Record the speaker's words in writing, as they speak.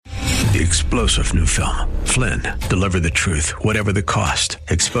The explosive new film, Flynn, deliver the truth, whatever the cost,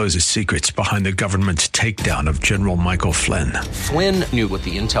 exposes secrets behind the government's takedown of General Michael Flynn. Flynn knew what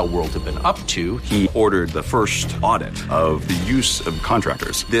the intel world had been up to. He ordered the first audit of the use of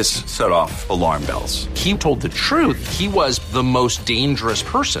contractors. This set off alarm bells. He told the truth. He was the most dangerous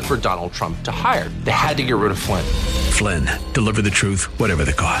person for Donald Trump to hire. They had to get rid of Flynn. Flynn, deliver the truth, whatever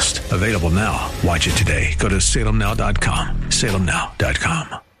the cost. Available now. Watch it today. Go to salemnow.com.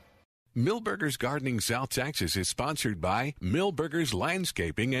 salemnow.com. Millburgers Gardening South Texas is sponsored by Millburgers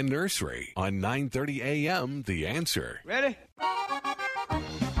Landscaping and Nursery on 9:30 a.m. The Answer. Ready?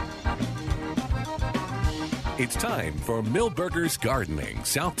 It's time for Millburgers Gardening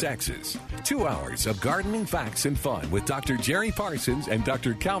South Texas. 2 hours of gardening facts and fun with Dr. Jerry Parsons and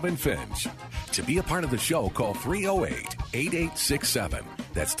Dr. Calvin Finch. To be a part of the show, call 308-8867.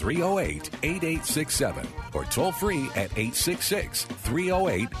 That's 308-8867. Or toll free at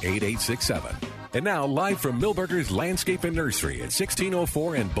 866-308-8867. And now, live from Millburgers Landscape and Nursery at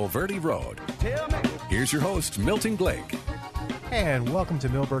 1604 and Bulverde Road. Here's your host, Milton Blake. And welcome to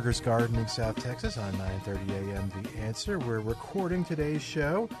Millburgers Gardening South Texas on 9:30 a.m. The Answer. We're recording today's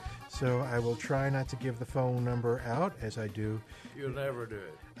show, so I will try not to give the phone number out as I do. You'll never do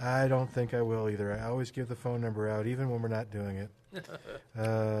it. I don't think I will either. I always give the phone number out, even when we're not doing it.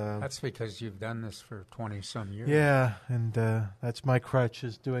 That's because you've done this for 20-some years. Yeah, and that's my crutch,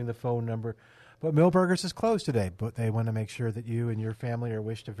 is doing the phone number. But Millburgers is closed today, but they want to make sure that you and your family are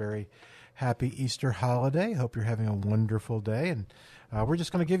wished a very happy Easter holiday. Hope you're having a wonderful day, and we're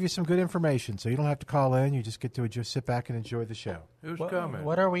just going to give you some good information, so you don't have to call in. You just get to just sit back and enjoy the show. Who's coming?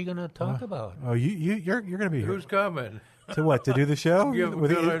 What are we going to talk about? Oh, you're going to be here. Who's coming? To what? To do the show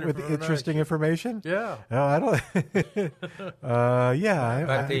with information. interesting information? Yeah. No, I don't. Yeah.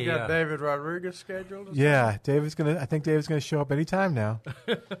 But You got David Rodriguez scheduled? Yeah, David's gonna. I think David's gonna show up anytime now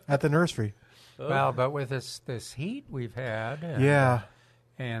at the nursery. Well, but with this heat we've had,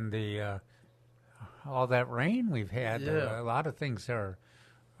 and the all that rain we've had, a lot of things are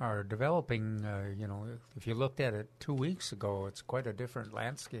developing. If you looked at it 2 weeks ago, it's quite a different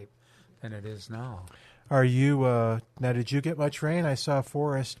landscape than it is now. Are you now? Did you get much rain? I saw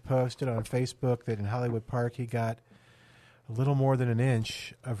Forrest posted on Facebook that in Hollywood Park he got a little more than an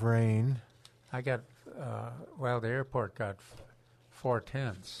inch of rain. I got the airport got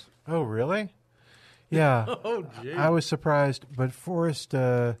 4/10. Oh, really? Yeah. Oh, gee. I was surprised, but Forrest,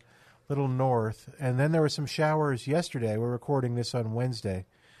 little north, and then there were some showers yesterday. We're recording this on Wednesday.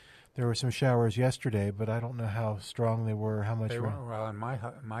 There were some showers yesterday, but I don't know how strong they were. How much? They were, well, in my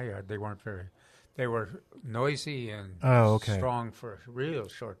yard, they weren't very. They were noisy and strong for a real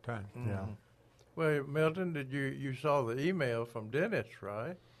short time. Mm-hmm. Yeah. Well, Milton, you saw the email from Dennis,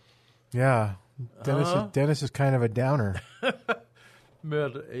 right? Yeah. Dennis is kind of a downer.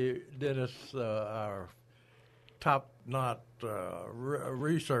 Dennis, our top-notch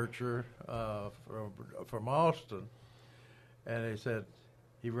researcher from Austin, and he said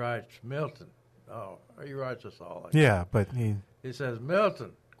he writes Milton. Oh, he writes us all. But he says,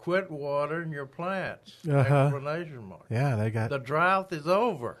 Milton, quit watering your plants. Explanation mark. Yeah, they got the drought is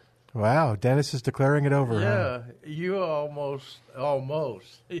over. Wow, Dennis is declaring it over. Yeah, you almost,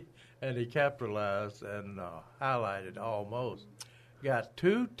 and he capitalized and highlighted almost. Got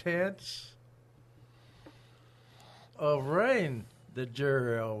 2/10 of rain that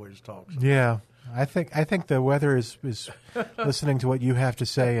Jerry always talks about. Yeah, I think the weather is listening to what you have to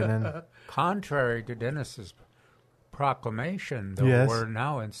say, and then contrary to Dennis's proclamation, though, we're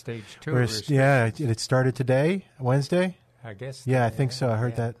now in stage 2. It started today, Wednesday. I guess. Yeah, I think so. I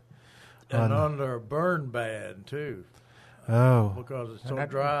heard that. And under a burn ban too. Oh, because it's so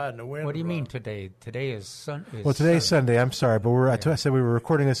dry and the wind. What do you mean today? Today is Sunday. Well, today's Sunday. I'm sorry, but I said we were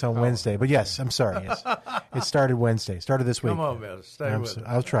recording this on Wednesday. But yes, I'm sorry. Yes, it started Wednesday. Started this week. Come on, man, stay with me.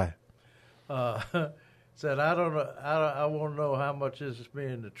 I'll try. Said I don't know. I want to know how much is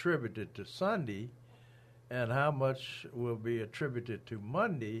being attributed to Sunday, and how much will be attributed to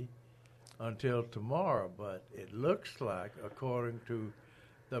Monday until tomorrow. But it looks like, according to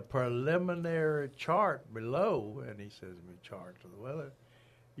the preliminary chart below, and he says me chart of the weather,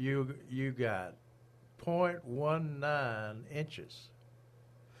 you got 0.19 inches.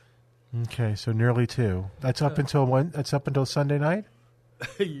 Okay, so nearly 2. That's up until when? That's up until Sunday night.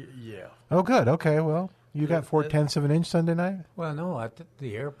 Yeah. Oh, good. Okay, well, you got 4/10 of an inch Sunday night. Well, no, at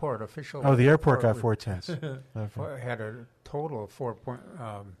the airport official. Oh, the airport got 4/10. Had a total of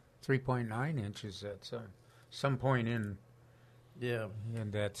 3.9 inches. That's some point in. Yeah,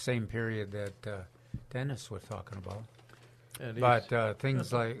 in that same period that Dennis was talking about. But things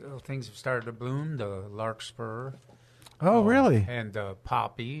have started to bloom. The larkspur Oh, really? And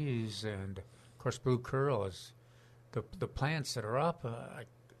poppies, and of course blue curl is the plants that are up. I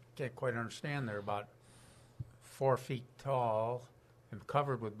can't quite understand. They're about 4 feet tall and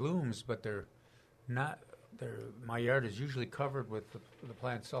covered with blooms, but they're not. My yard is usually covered with the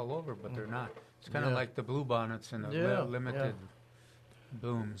plants all over, but they're not. It's kind of like the bluebonnets and the limited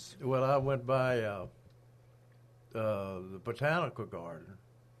blooms. Well, I went by the botanical garden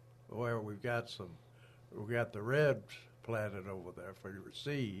where we got the reds planted over there for your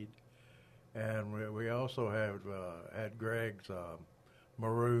seed, and we also had Greg's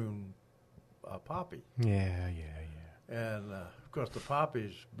maroon poppy. Yeah. And of course the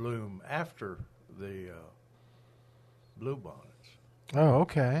poppies bloom after the bluebonnets. Oh,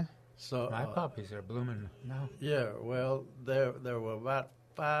 okay. So my poppies are blooming now. Yeah, well, there were about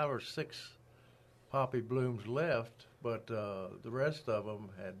 5 or 6 poppy blooms left, but the rest of them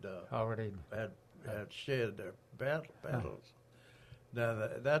had already had shed their petals. Now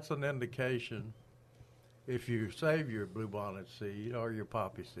that's an indication. If you save your bluebonnet seed or your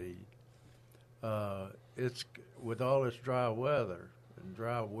poppy seed, it's with all this dry weather and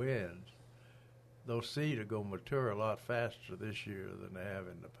dry winds, those seeds are going to mature a lot faster this year than they have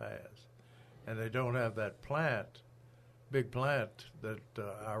in the past. And they don't have that big plant that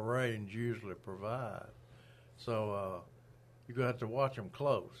our rains usually provide. So you're going to have to watch them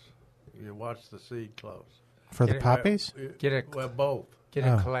close. You watch the seed close. For the poppies? Well, both. Get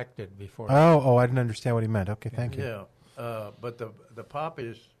it collected before. Oh, I didn't understand what he meant. Okay, thank you. Yeah, but the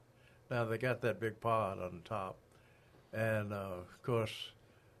poppies, now they got that big pod on top. And, of course,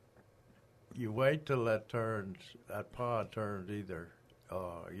 you wait till that pod turns either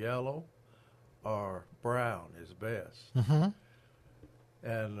yellow or brown is best. Mm-hmm.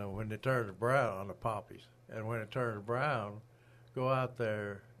 And when it turns brown on the poppies, and when it turns brown, go out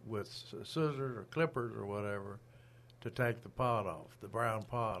there with scissors or clippers or whatever to take the pod off, the brown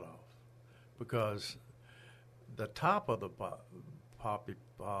pod off, because the top of the poppy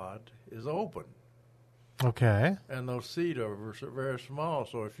pod is open. Okay. And those seed are very small,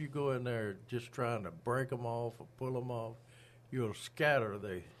 so if you go in there just trying to break them off or pull them off, you'll scatter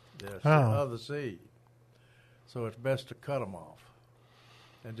the other seed. So it's best to cut them off,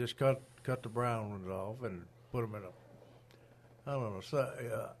 and just cut the brown ones off and put them in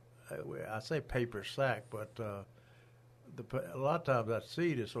I say paper sack, but a lot of times that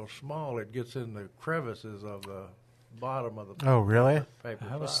seed is so small it gets in the crevices of the bottom of the. Oh, really? Paper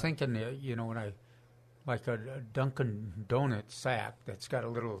I was thinking, when I. Like a Dunkin' Donut sack that's got a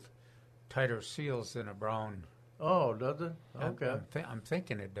little tighter seals than a brown. Oh, does it? Okay. I'm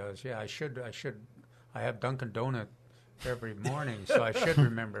thinking it does. Yeah, I should. I have Dunkin' Donut every morning, so I should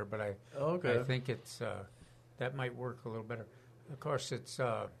remember. But I think it's that might work a little better. Of course, it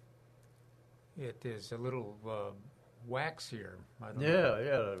is a little waxier.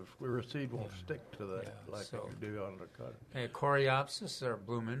 The seed won't stick to that you do on the cutter. And Coreopsis are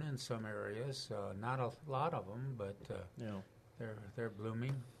blooming in some areas. Not a lot of them, but they're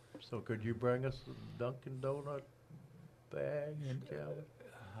blooming. So could you bring us some Dunkin' Donut bags?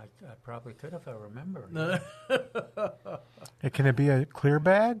 I probably could if I remember. Can it be a clear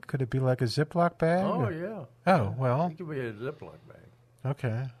bag? Could it be like a Ziploc bag? Oh, yeah. Oh, well. It could be a Ziploc bag.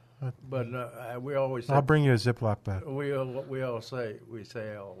 Okay. But we always say, I'll bring you a Ziploc bag. We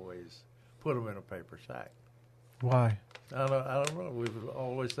say always put them in a paper sack. Why? I don't know. We've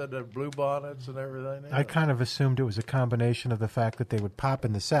always said that bluebonnets and everything. I kind of assumed it was a combination of the fact that they would pop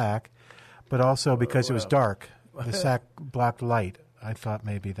in the sack, but also because it was dark. The sack blocked light. I thought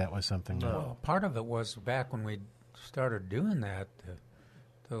maybe that was something. No. Well, part of it was back when we started doing that,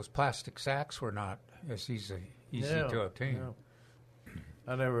 those plastic sacks were not as easy to obtain. Yeah.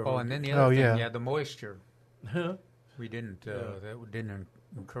 I never. Oh, and then the other thing, the moisture. We didn't. That didn't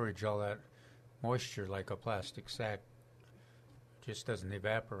encourage all that moisture like a plastic sack. Just doesn't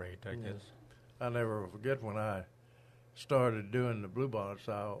evaporate, I guess. I never forget when I started doing the bluebonnets.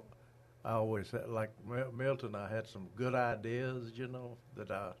 I always had, like Milton. I had some good ideas, that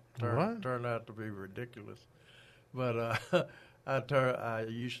I turned out to be ridiculous. But I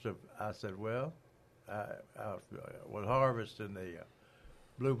said, well, I was harvesting the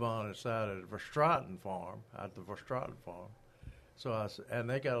bluebonnet side of the Verstraeten farm, So and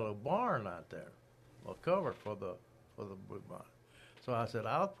they got a little barn out there, covered for the bluebonnet. So I said,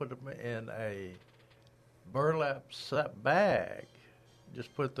 I'll put them in a burlap bag.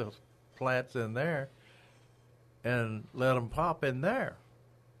 Just put the plants in there and let them pop in there,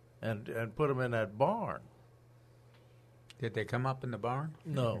 and put them in that barn. Did they come up in the barn?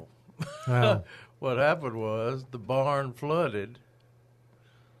 No. Oh. What happened was the barn flooded.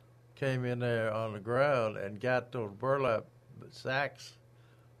 came in there on the ground and got those burlap sacks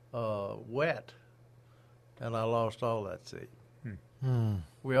wet, and I lost all that seed.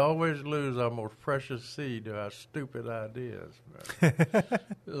 We always lose our most precious seed to our stupid ideas.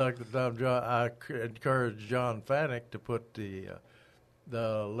 Like the time I encouraged John Fanuc to put the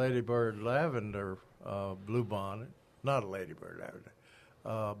Ladybird Lavender bluebonnet, not a Ladybird Lavender,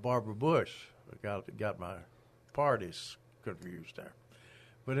 Barbara Bush. Got my parties confused there.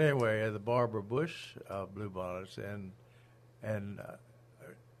 But anyway, the Barbara Bush bluebonnets and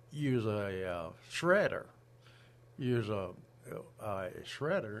use a shredder. Use a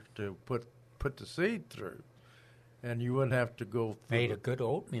shredder to put the seed through, and you wouldn't have to go through. Made a good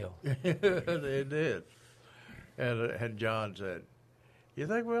oatmeal. They did. And John said, "You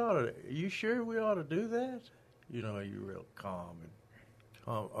think we ought to? You sure we ought to do that?" You know, you're real calm and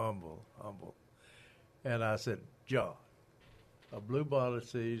humble. And I said, "John, a bluebonnet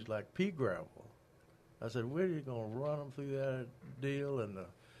seed's like pea gravel." I said, "Where are you going to run them through that deal, and the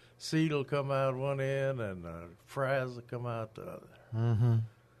seed will come out one end and the frass will come out the other." Mm-hmm.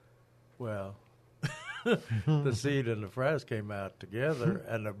 Well, the seed and the frass came out together,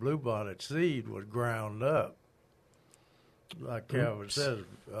 and the bluebonnet seed was ground up, like Calvin says,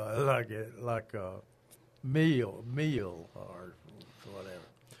 like a meal or whatever.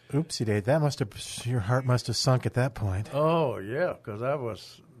 Oopsie day! Your heart must have sunk at that point. Oh yeah, because that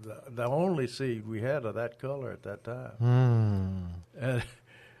was the only seed we had of that color at that time.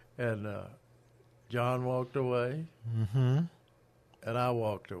 And John walked away, and I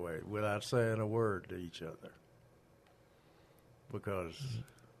walked away without saying a word to each other because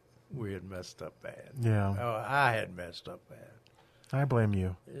we had messed up bad. Yeah. Oh, I had messed up bad. I blame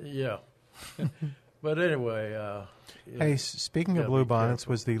you. Yeah. But anyway. Hey, speaking of bluebonnets,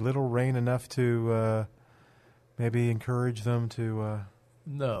 was the little rain enough to maybe encourage them to...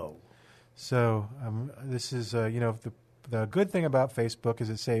 No. So this is, the good thing about Facebook is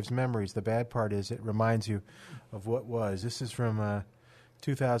it saves memories. The bad part is it reminds you of what was. This is from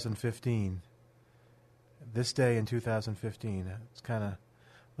 2015. This day in 2015. It's kind of a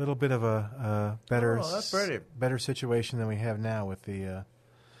little bit of a better situation than we have now with the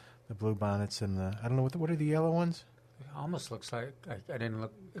bluebonnets and the, I don't know, what are the yellow ones? It almost looks like, I didn't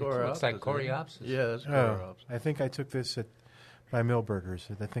look, it Coreopsis, looks like Coreopsis. Yeah, that's Coreopsis. I think I took this by Milberger's.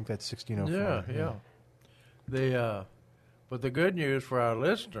 I think that's 1604. Yeah. But the good news for our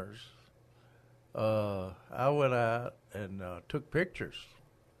listeners, I went out and took pictures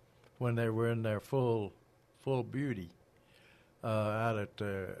when they were in their full beauty out at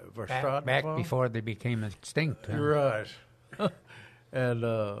Verstraeten. Back before they became extinct. Huh? Right.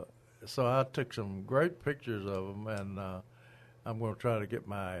 And so I took some great pictures of them, and I'm going to try to get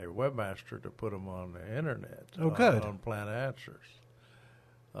my webmaster to put them on the internet. Oh, good. On Plant Answers.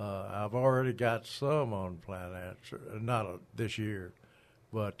 I've already got some on Plant Answers, not this year,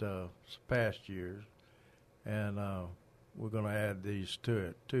 but past years, and we're going to add these to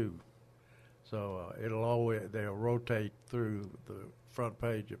it too. So they'll rotate through the front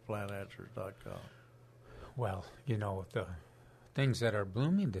page of plantanswers.com. Well, the things that are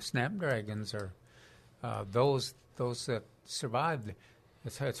blooming, the snapdragons are those that survived.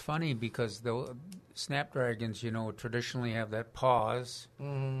 It's funny because the snapdragons, traditionally have that pause,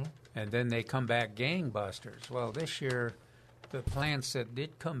 and then they come back gangbusters. Well, this year, the plants that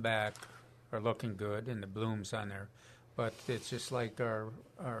did come back are looking good, and the blooms on there. But it's just like our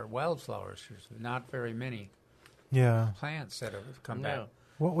wildflowers. There's not very many plants that have come back.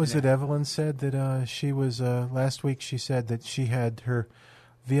 What was it Evelyn said that she was, last week she said that she had her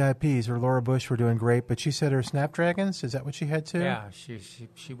VIPs, or Laura Bush, were doing great, but she said her snapdragons, is that what she had too? Yeah,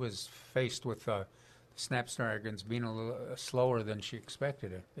 she was faced with snapdragons being a little slower than she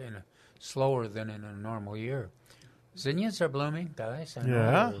expected it, slower than in a normal year. Zinnias are blooming, guys. I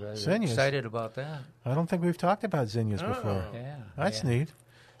know zinnias. Excited about that. I don't think we've talked about zinnias before. Yeah, that's neat.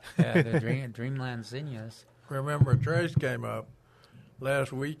 Yeah, the Dreamland zinnias. Remember, Trace came up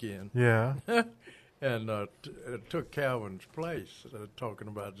last weekend. Yeah. And took Calvin's place talking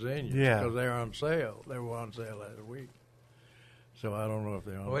about zinnias because they're on sale. They were on sale last week. So I don't know if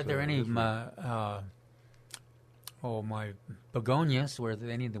they're on sale. Were there any my begonias? Were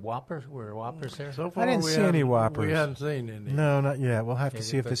there any of the whoppers? Were whoppers there? So far, I didn't see any whoppers. We hadn't seen any. No, not yet. We'll have to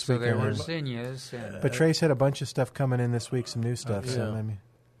see if this week. So there were zinnias. But Trace had a bunch of stuff coming in this week, some new stuff. So maybe.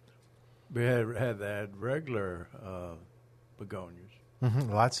 We had regular begonias.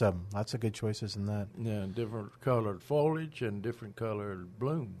 Mm-hmm. Lots of them. Lots of good choices in that. Yeah, different colored foliage and different colored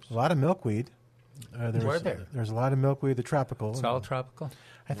blooms. A lot of milkweed. There's a lot of milkweed, the tropical. It's all tropical?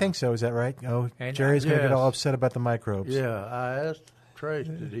 I think so. Is that right? Oh, Jerry's going to get all upset about the microbes. Yeah, I asked Trace,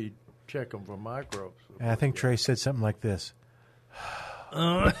 did he check them for microbes. And I think Trey said something like this.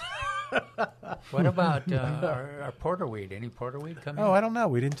 What about our porterweed? Any porterweed coming? Oh, I don't know.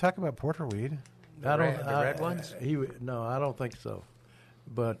 We didn't talk about porterweed. The red ones? No, I don't think so.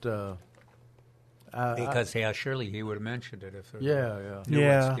 But because surely he would have mentioned it if there yeah.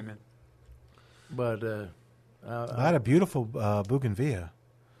 But I had a beautiful bougainvillea.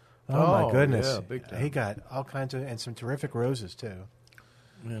 Oh my goodness! Yeah, big time. He got all kinds of and some terrific roses too.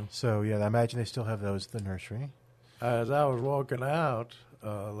 Yeah. So I imagine they still have those at the nursery. As I was walking out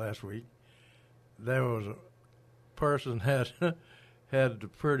last week, there was a person had the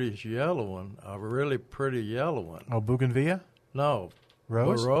prettiest yellow one, a really pretty yellow one. Oh, bougainvillea? No,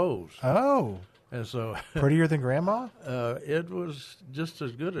 rose. A rose. Oh, and so prettier than Grandma? It was just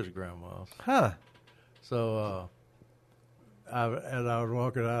as good as Grandma's. Huh. So as I was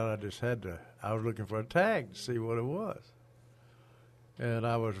walking out, I was looking for a tag to see what it was. And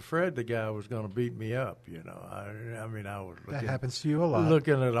I was afraid the guy was going to beat me up, you know. I mean, I was looking. That happens to you a lot.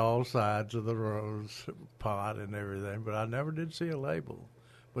 Looking at all sides of the rose pot and everything, but I never did see a label.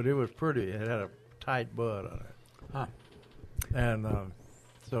 But it was pretty. It had a tight bud on it. Huh. And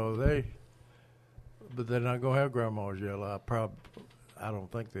but they're not going to have Grandma's yellow. I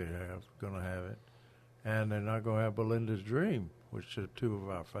don't think they're going to have it. And they're not going to have Belinda's Dream, which are two of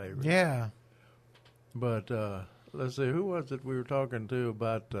our favorites. Yeah. But let's see, who was it we were talking to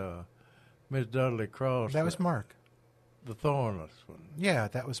about Miss Dudley Cross? That was Mark. The thornless one. Yeah,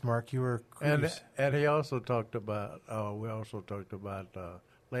 that was Mark. You were and he also talked about. We also talked about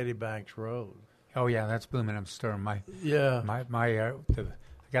Lady Banks Rose. Oh yeah, that's blooming up Sturm. I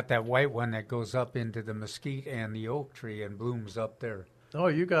got that white one that goes up into the mesquite and the oak tree and blooms up there. Oh,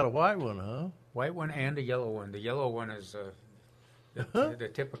 you got a white one, huh? White one and a yellow one. The yellow one is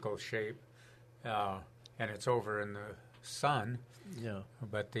the typical shape, and it's over in the sun. Yeah.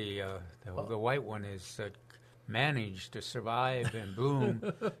 But the white one is managed to survive and bloom,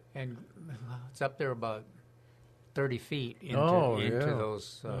 and it's up there about 30 feet into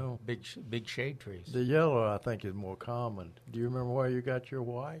those big shade trees. The yellow, I think, is more common. Do you remember where you got your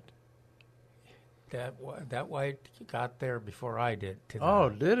white? That white got there before I did. Did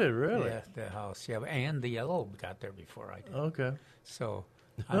it really? Yeah, the house. Yeah, and the yellow got there before I did. Okay. So,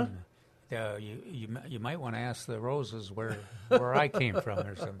 you might want to ask the roses where I came from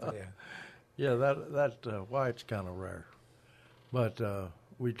or something. Yeah, that white's kind of rare, but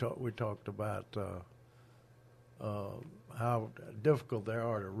we talked about how difficult they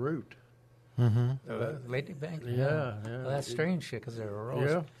are to root. Mm-hmm. Ladybank. Yeah. Well, that's strange because they're a rose.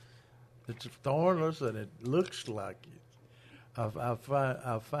 Yeah. It's thornless, and it looks like it. I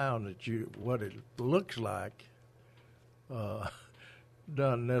found that what it looks like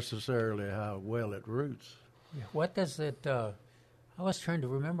doesn't necessarily how well it roots. What does it? I was trying to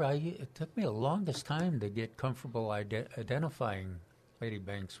remember. It took me the longest time to get comfortable identifying Lady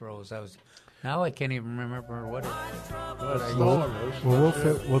Banks Rose. Now I can't even remember what it.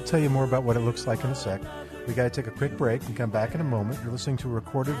 We'll tell you more about what it looks like in a sec. We got to take a quick break and come back in a moment. You're listening to a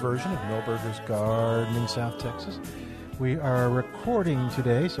recorded version of Milberger's Gardening, South Texas. We are recording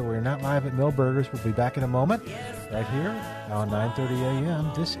today, so we're not live at Milberger's. We'll be back in a moment, right here on 9:30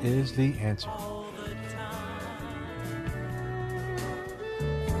 a.m. This is The Answer.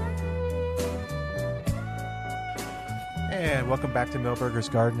 And welcome back to Milberger's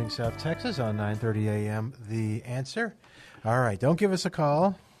Gardening, South Texas on 9:30 a.m. The Answer. All right, don't give us a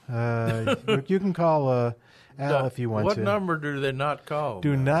call. You can call Al if you want to. What number do they not call?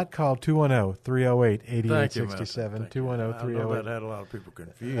 Do not call 210-308-8867. 210-308. I know that had a lot of people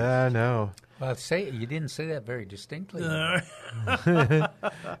confused. I know. Well, you didn't say that very distinctly.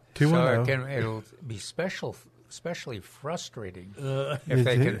 210. So it'll be especially frustrating if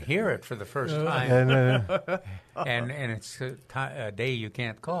they can hear it for the first time, and it's a day you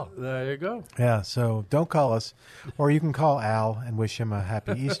can't call. There you go. Yeah, so don't call us, or you can call Al and wish him a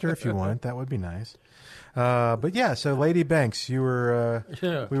happy Easter if you want. That would be nice. But yeah, so Lady Banks, we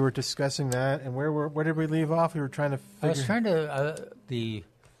were discussing that, and where did we leave off? We were trying to figure. I was trying to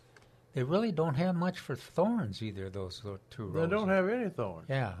They really don't have much for thorns either. Those two roses. They don't have any thorns.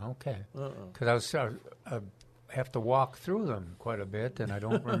 Yeah. Okay. Because I have to walk through them quite a bit, and I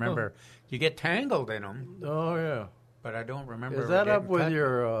don't remember. You get tangled in them. Oh yeah. But I don't remember. Is that up with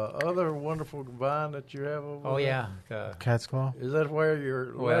your other wonderful vine that you have over there? Yeah. Cat's Claw? Is that where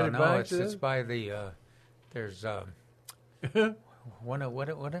your Lady Banks it's by the, there's,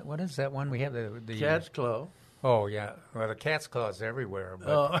 what is that one we have? The Cat's Claw. Oh, yeah. Well, the Cat's Claw is everywhere.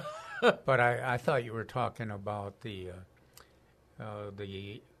 But, but I thought you were talking about the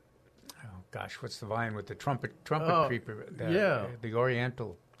what's the vine with the trumpet creeper? The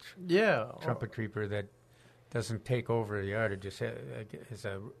Oriental. trumpet creeper that doesn't take over the yard. It just is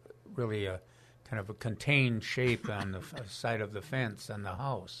really a kind of a contained shape on the side of the fence on the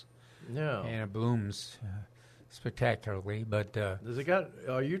house. Yeah. And it blooms spectacularly. But does it got?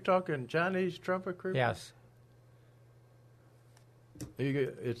 Are you talking Chinese trumpet creeper? Yes.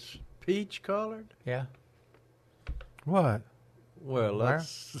 It's peach colored? Yeah. What? Well,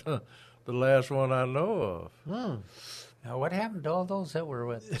 that's the last one I know of. Now, what happened to all those that were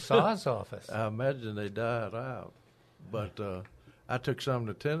with Saw's office? I imagine they died out. But I took some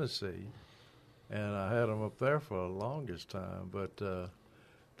to Tennessee, and I had them up there for the longest time. But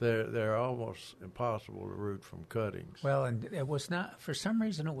they're almost impossible to root from cuttings. Well, and it was not, for some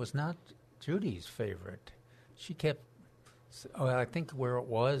reason, it was not Judy's favorite. She kept, I think where it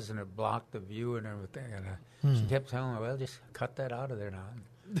was, and it blocked the view and everything. And she kept telling me, well, just cut that out of there now.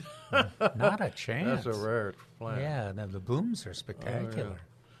 Not a chance. That's a rare plant. Yeah, the blooms are spectacular.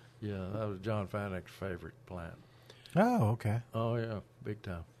 Yeah, that was John Fannick's favorite plant. Oh, okay. Oh, yeah, big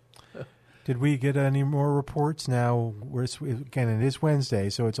time. Did we get any more reports now? Again, it is Wednesday,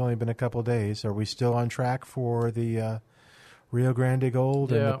 so it's only been a couple of days. Are we still on track for the Rio Grande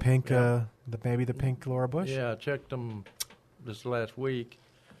Gold and the pink, maybe the pink Laura Bush? Yeah, I checked them this last week.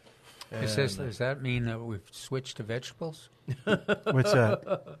 Does that mean that we've switched to vegetables? What's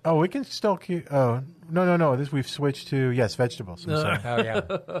that? Oh, we can still keep. Oh, no. We've switched to vegetables. I'm sorry. Oh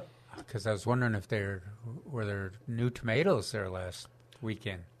yeah, because I was wondering if were there new tomatoes there last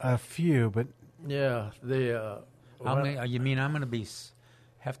weekend. A few, but yeah, you mean I'm going to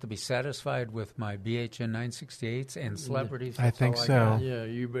have to be satisfied with my BHN 968s and celebrities? I think so. Yeah,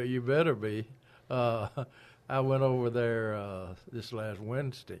 you better be. I went over there this last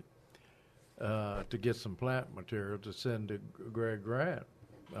Wednesday to get some plant material to send to Greg Grant.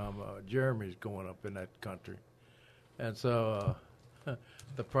 Jeremy's going up in that country, and so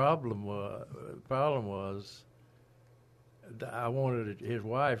the problem was I wanted his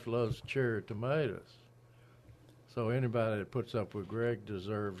wife loves cherry tomatoes, so anybody that puts up with Greg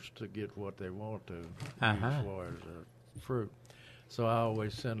deserves to get what they want to as far as fruit. So I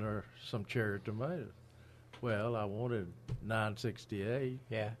always send her some cherry tomatoes. Well, I wanted 968.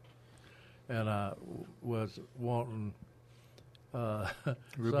 Yeah. And I was wanting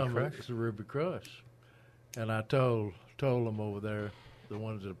Ruby Crush. And I told them over there, the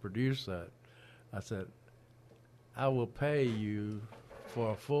ones that produce that, I said, I will pay you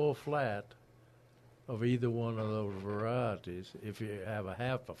for a full flat of either one of those varieties if you have a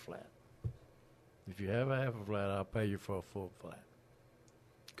half a flat. If you have a half a flat, I'll pay you for a full flat.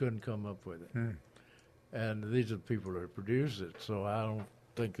 Couldn't come up with it. And these are the people that produce it, so I don't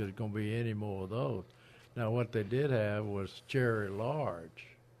think there's going to be any more of those. Now, what they did have was cherry large.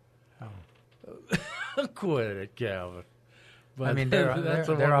 Oh. Quit it, Calvin. But I mean, they're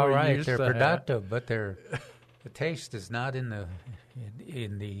all right. They're productive, but the taste is not in the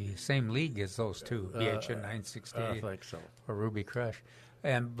same league as those two, BHN 968 I think so. Or Ruby Crush.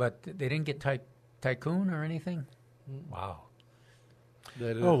 But they didn't get Tycoon or anything? Wow.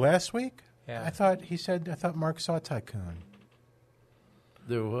 Last week? Yeah. I thought Mark saw Tycoon.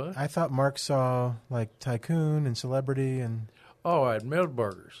 Do what? I thought Mark saw like Tycoon and Celebrity and. Oh, at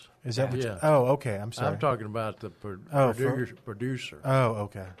Millburgers. Is that? Yeah. Oh, okay. I'm sorry. I'm talking about the producer. Oh,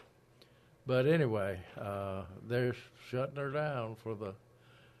 okay. But anyway, they're shutting her down for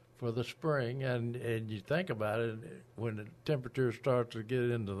the spring, and you think about it, when the temperature starts to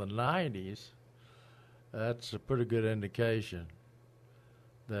get into the 90s, that's a pretty good indication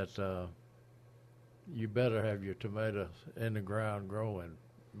that you better have your tomatoes in the ground growing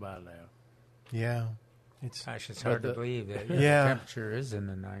by now. Yeah. It's hard to believe that the temperature is in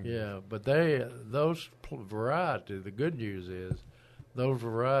the 90s. Yeah, but those varieties, the good news is those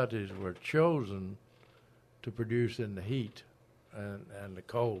varieties were chosen to produce in the heat and the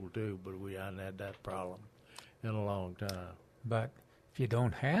cold too, but we haven't had that problem in a long time. But if you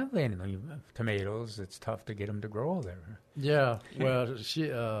don't have any tomatoes, it's tough to get them to grow there. Yeah, well,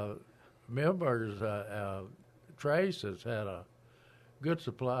 Millburgers, Trace has had a good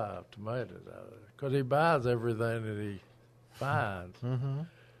supply of tomatoes out there because he buys everything that he finds.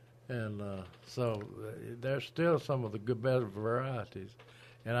 And so there's still some of the best varieties.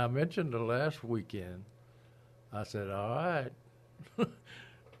 And I mentioned the last weekend, I said, all right,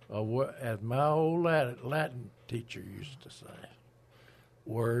 as my old Latin teacher used to say,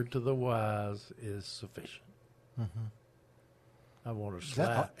 word to the wise is sufficient. I want to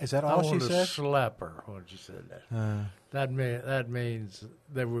slap. Is that all she said? I want to slap her when she said that. That means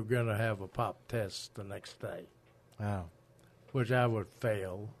that we're going to have a pop test the next day. Oh. Which I would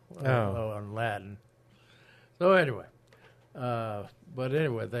fail on Latin. So anyway, But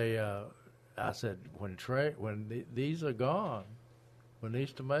anyway, I said, when these are gone, when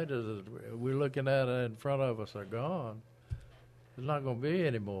these tomatoes we're looking at in front of us are gone, there's not going to be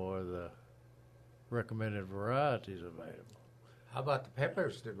any more of the recommended varieties available. How about the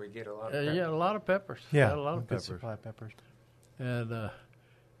peppers? Did we get a lot of peppers? Yeah, a lot of peppers. Yeah, got a lot of peppers. Supply of peppers.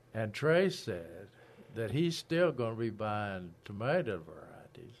 And Trey said that he's still going to be buying tomato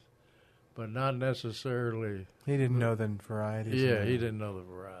varieties, but not necessarily. He didn't know the varieties. Yeah, he didn't know the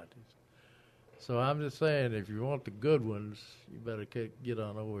varieties. So I'm just saying, if you want the good ones, you better get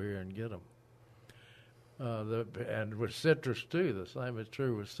on over here and get them. And with citrus too, the same is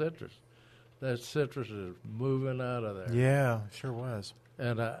true with citrus. That citrus is moving out of there. Yeah, sure was.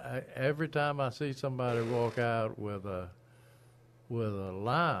 And every time I see somebody walk out with a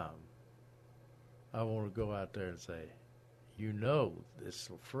lime, I want to go out there and say, this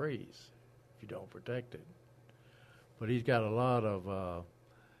will freeze if you don't protect it. But he's got a lot of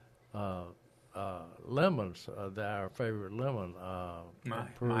lemons. Our favorite lemon,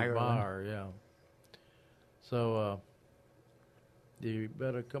 Meyer, yeah. So you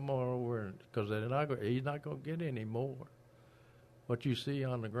better come on over, because he's not going to get any more. What you see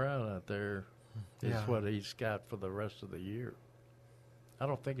on the ground out there is what he's got for the rest of the year. I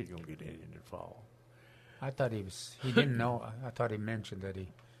don't think he's going to get any in the fall. I thought he didn't know. I thought he mentioned that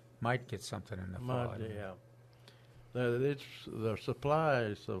he might get something in the fall. Yeah. The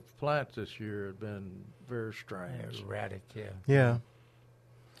supplies of plants this year have been very strange. Erratic, yeah. Yeah.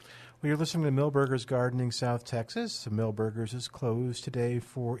 Well, you're listening to Milberger's Gardening, South Texas. Milberger's is closed today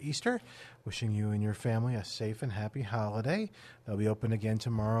for Easter. Wishing you and your family a safe and happy holiday. They'll be open again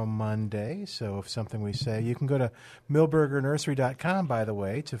tomorrow, Monday. So if something we say, you can go to milbergernursery.com, by the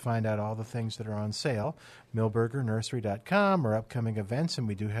way, to find out all the things that are on sale. milbergernursery.com or upcoming events, and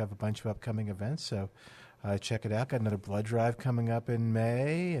we do have a bunch of upcoming events, so check it out. Got another blood drive coming up in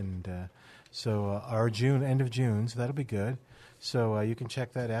May, and our end of June, so that'll be good. So you can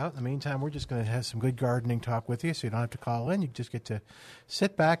check that out. In the meantime, we're just going to have some good gardening talk with you, so you don't have to call in. You just get to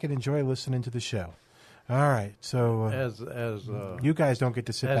sit back and enjoy listening to the show. All right. So you guys don't get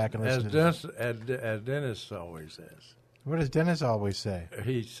to sit back and listen to this. As Dennis always says. What does Dennis always say?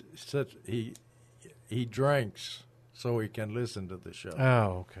 He drinks so he can listen to the show.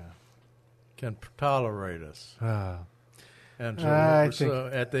 Oh, okay. Can tolerate us. And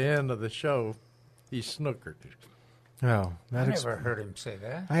so at the end of the show, he snookered. Oh, I never heard him say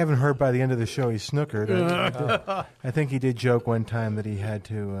that. I haven't heard by the end of the show he snookered. I think he did joke one time that he had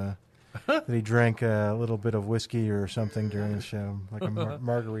to, that he drank a little bit of whiskey or something during the show, like a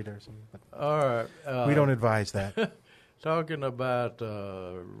margarita or something. All right. We don't advise that. Talking about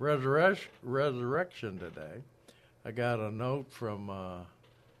resurrection today, I got a note from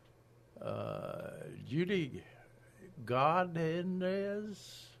Judy Godinez,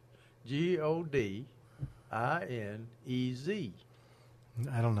 Godinez. I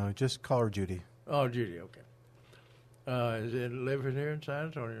don't know. Just call her Judy. Oh, Judy, okay. Is living here in San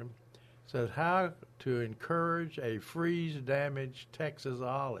Antonio. Says how to encourage a freeze-damaged Texas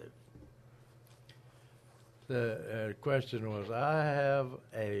olive. The question was, I have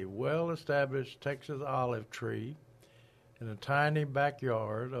a well-established Texas olive tree in a tiny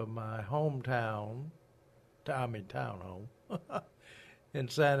backyard of my townhome in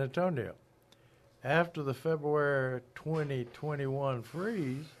San Antonio. After the February 2021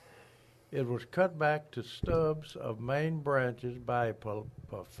 freeze, it was cut back to stubs of main branches by a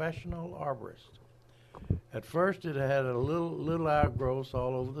professional arborist. At first, it had a little outgrowths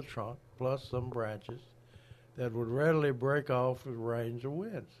all over the trunk, plus some branches that would readily break off with range of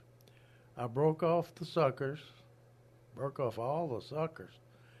winds. I broke off all the suckers,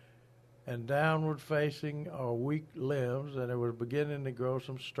 and downward facing or weak limbs, and it was beginning to grow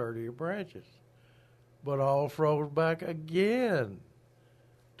some sturdier branches. But all froze back again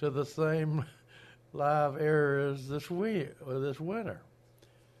to the same live areas this winter.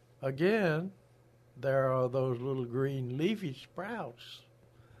 Again, there are those little green leafy sprouts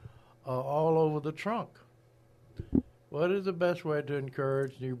all over the trunk. What is the best way to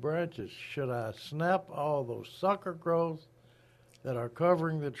encourage new branches? Should I snap all those sucker growths that are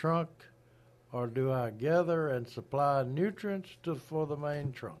covering the trunk, or do I gather and supply nutrients for the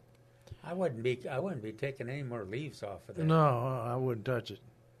main trunk? I wouldn't be taking any more leaves off of that. No, I wouldn't touch it.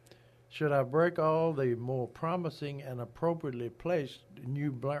 Should I break all the more promising and appropriately placed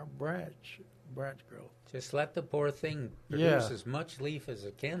new branch growth? Just let the poor thing produce as much leaf as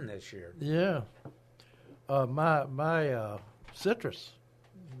it can this year. Yeah. My citrus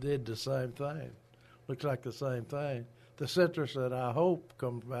did the same thing. Looks like the same thing. The citrus that I hope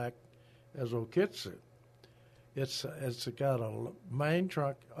comes back as Okitsu It's got a main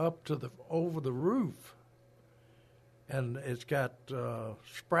trunk up to over the roof, and it's got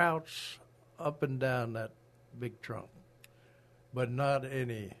sprouts up and down that big trunk, but not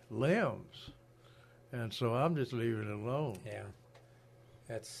any limbs. And so I'm just leaving it alone. Yeah,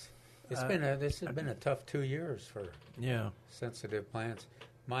 this has been a tough 2 years for sensitive plants.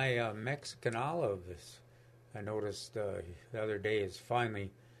 My Mexican olive I noticed the other day is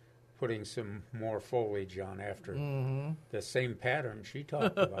finally putting some more foliage on after the same pattern she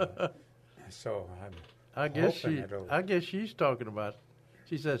talked about. So I guess she's talking about.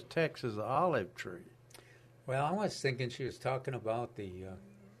 She says Texas olive tree. Well, I was thinking she was talking about the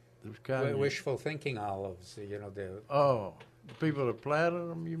wishful thinking olives. The people that planted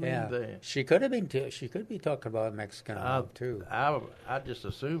them. You mean? Yeah. She could have been. She could be talking about Mexican olive too. I just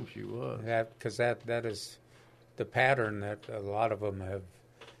assumed she was. Because that is the pattern that a lot of them have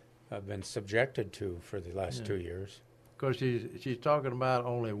been subjected to for the last 2 years. Because she's talking about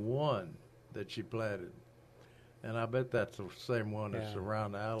only one that she planted, and I bet that's the same one that's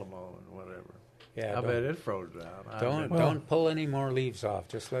around the Alamo and whatever. Yeah, I bet it froze down. Don't pull any more leaves off.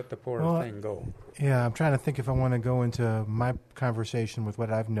 Just let the poor thing go. Yeah, I'm trying to think if I want to go into my conversation with what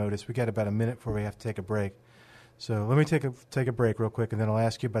I've noticed. We got about a minute before we have to take a break. So let me take a break real quick, and then I'll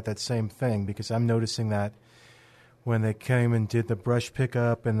ask you about that same thing, because I'm noticing that when they came and did the brush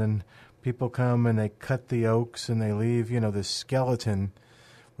pickup, and then people come and they cut the oaks and they leave, this skeleton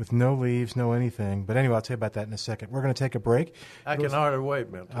with no leaves, no anything. But anyway, I'll tell you about that in a second. We're going to take a break. I can hardly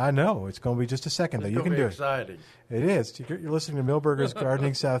wait, Milton. I know. It's going to be just a second, though. You can do it. It's going to be exciting. It is. You're listening to Milberger's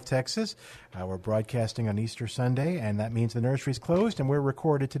Gardening, South Texas. We're broadcasting on Easter Sunday, and that means the nursery's closed, and we're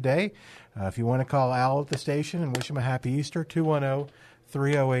recorded today. If you want to call Al at the station and wish him a happy Easter,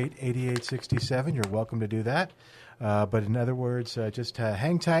 210-308-8867. You're welcome to do that. But in other words, just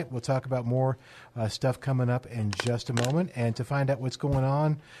hang tight. We'll talk about more stuff coming up in just a moment. And to find out what's going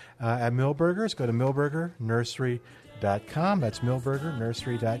on at Milberger's, go to milbergernursery.com. That's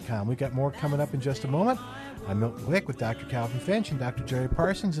milbergernursery.com. We got more coming up in just a moment. I'm Milton Glick with Dr. Calvin Finch and Dr. Jerry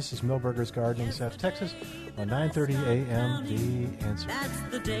Parsons. This is Milberger's Gardening, South Texas, on 9:30 a.m. The Answer. That's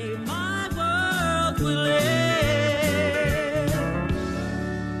the day my world will end.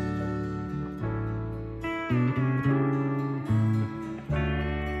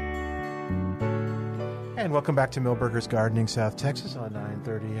 And welcome back to Milberger's Gardening, South Texas, on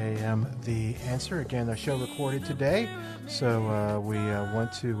 9:30 a.m. The Answer. Again, the show recorded today, so we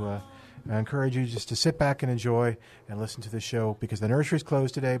want to encourage you just to sit back and enjoy and listen to the show, because the nursery's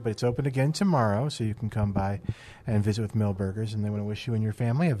closed today, but it's open again tomorrow, so you can come by and visit with Milberger's. And they want to wish you and your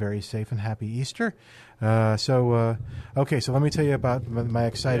family a very safe and happy Easter. Okay, so let me tell you about my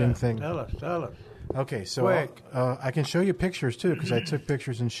exciting thing. Tell us. Okay, so I can show you pictures, too, because I took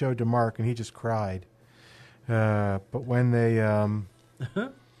pictures and showed to Mark, and he just cried. But when they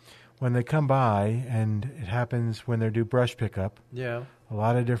come by, and it happens when they do brush pickup, a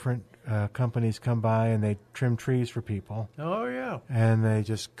lot of different companies come by and they trim trees for people. Oh, yeah. And they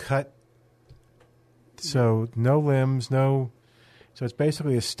just cut, so no limbs, so it's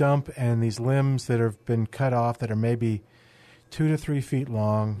basically a stump and these limbs that have been cut off that are maybe 2 to 3 feet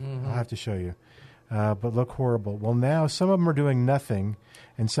long. Mm-hmm. I'll have to show you. But look horrible. Well, now some of them are doing nothing,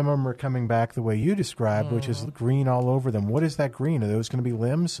 and some of them are coming back the way you described, which is green all over them. What is that green? Are those going to be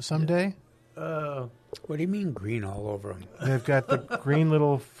limbs someday? What do you mean green all over them? They've got the green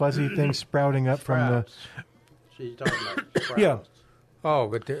little fuzzy thing sprouting up from the... She's talking about sprouts. Yeah. Oh,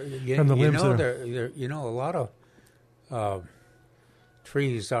 but from the limbs a lot of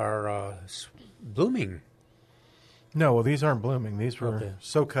trees are blooming. No, well, these aren't blooming. These were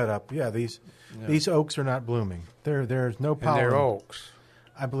so cut up. Yeah, these oaks are not blooming. There's no pollen. And they're oaks.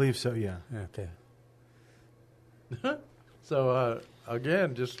 I believe so, yeah. Okay. So,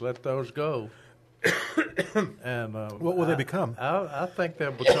 again, just let those go. And what will they become? I think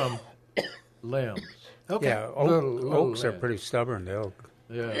they'll become limbs. Okay. Yeah, oaks are pretty stubborn. They'll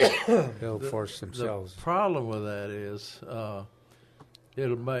force themselves. The problem with that is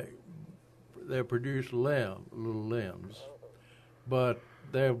they'll produce little limbs, but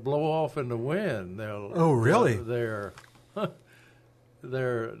they'll blow off in the wind. Oh, really?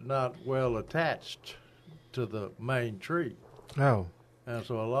 They're not well attached to the main tree. Oh. And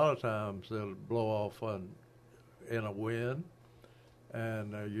so a lot of times they'll blow off in a wind,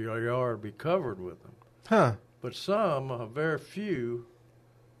 and your yard will be covered with them. Huh. But very few,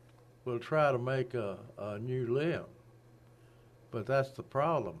 will try to make a new limb. But that's the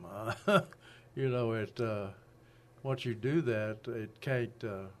problem. Once you do that, it can't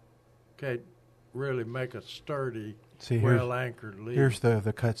really make a sturdy, well-anchored limb. Here's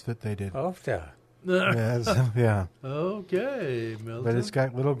the cuts that they did. Oh, Yeah. Okay, Milton. But it's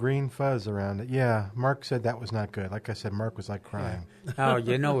got little green fuzz around it. Yeah, Mark said that was not good. Like I said, Mark was like crying. Now,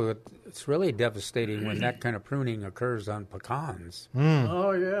 it's really devastating when that kind of pruning occurs on pecans.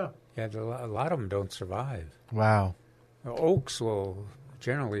 Oh, yeah. Yeah, a lot of them don't survive. Wow. Oaks will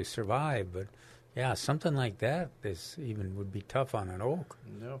generally survive, but yeah, something like that would be tough on an oak.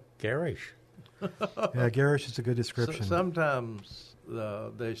 No. Garish. Yeah, garish is a good description. Sometimes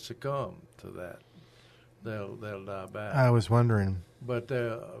they succumb to that. They'll die back. I was wondering. But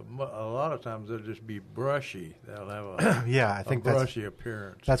a lot of times they'll just be brushy. They'll have I think a brushy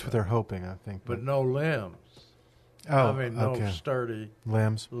appearance. That's what they're hoping, I think. But no limbs. Oh, I mean, no sturdy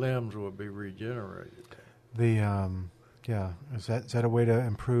limbs. Limbs will be regenerated. Is that a way to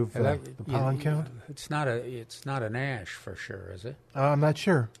improve the pollen count? It's not an ash for sure, is it? I'm not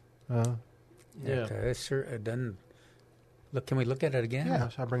sure. Yeah. It doesn't. Look, can we look at it again? Yeah,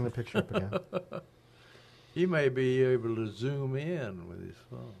 I'll bring the picture up again. He may be able to zoom in with his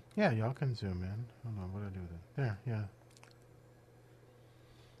phone. Yeah, y'all can zoom in. Hold on, what do I do with it? There, yeah.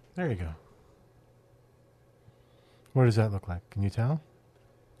 There you go. What does that look like? Can you tell?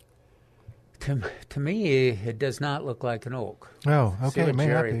 To me, it does not look like an oak. Oh, okay. See what It may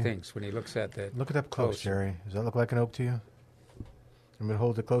Jerry not be. thinks when he looks at that. Look it up close, Jerry. Does that look like an oak to you? I'm going to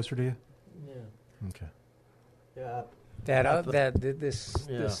hold it closer to you? Yeah. Okay. Yeah.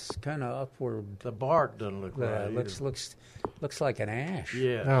 This kind of upward. The bark doesn't look right. Looks like an ash.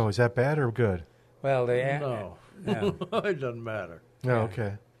 Yeah. Oh, is that bad or good? Well, no, it doesn't matter. Oh,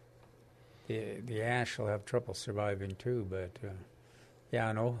 okay. The ash will have trouble surviving too, but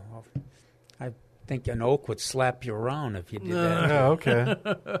no, I think an oak would slap you around if you did that. Oh, okay.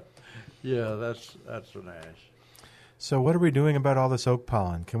 Yeah, that's an ash. So what are we doing about all this oak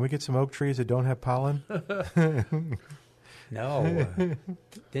pollen? Can we get some oak trees that don't have pollen? No.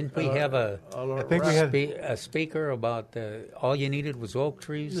 Didn't we have a speaker about all you needed was oak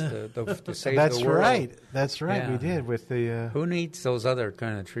trees to save the world? That's right. Yeah. We did with the... Who needs those other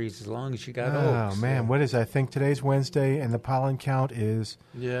kind of trees as long as you got oaks? Oh, man. What is I think today's Wednesday, and the pollen count is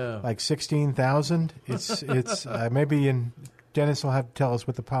like 16,000. It's maybe Dennis will have to tell us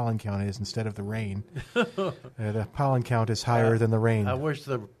what the pollen count is instead of the rain. The pollen count is higher than the rain. I wish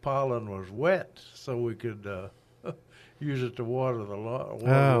the pollen was wet so we could use it to water the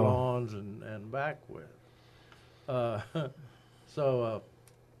lawns and back with. But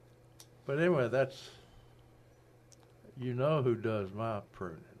anyway, that's who does my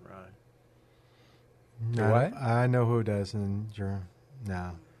pruning, right? What? I know who does, and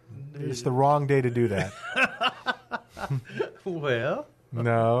no. It's the wrong day to do that. Well,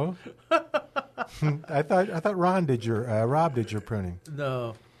 no. I thought Rob did your pruning.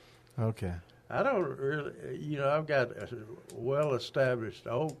 No. Okay. I don't really. I've got well-established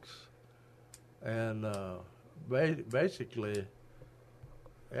oaks, and basically,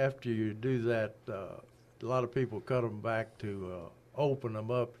 after you do that, a lot of people cut them back to open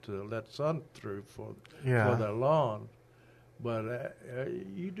them up to let sun through for their lawn. But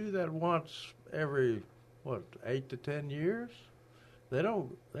you do that once every 8 to 10 years. They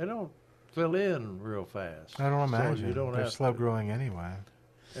don't fill in real fast. I don't imagine. So they're slow growing anyway.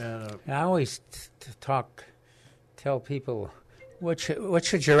 And I always tell people, what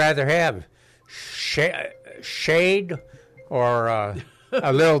should you rather have, shade or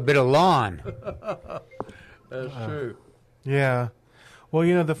a little bit of lawn? That's true. Yeah.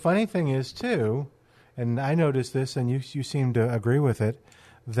 Well, the funny thing is too, and I noticed this, and you seem to agree with it,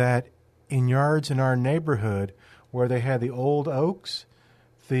 that in yards in our neighborhood where they had the old oaks,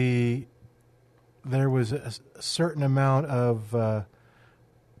 there was a certain amount of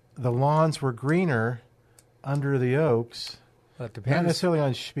the lawns were greener under the oaks. Well, it depends. Not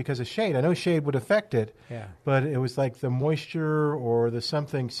necessarily because of shade. I know shade would affect it, but it was like the moisture or the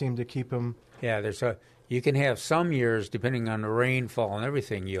something seemed to keep them. Yeah, you can have some years, depending on the rainfall and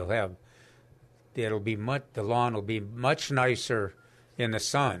everything, the lawn will be much nicer in the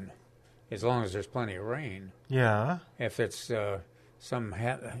sun, as long as there's plenty of rain. Yeah. If it's some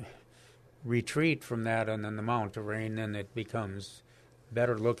retreat from that and then the amount of rain, then it becomes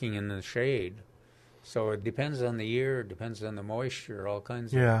better looking in the shade. So it depends on the year, it depends on the moisture, all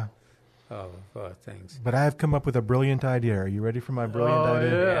kinds of things. But I've come up with a brilliant idea. Are you ready for my brilliant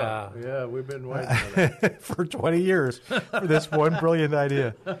idea? Yeah, we've been waiting for that. For 20 years for this one brilliant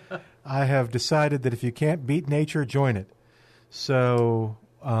idea. I have decided that if you can't beat nature, join it. So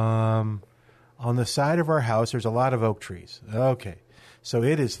on the side of our house, there's a lot of oak trees. Okay. So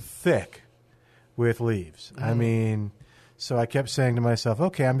it is thick with leaves. I mean, so I kept saying to myself,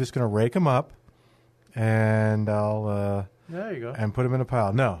 okay, I'm just going to rake them up and I'll there you go. and put them in a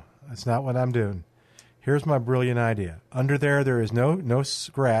pile. No, that's not what I'm doing. Here's my brilliant idea. Under there is no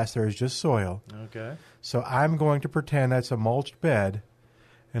grass. There is just soil. Okay. So I'm going to pretend that's a mulched bed,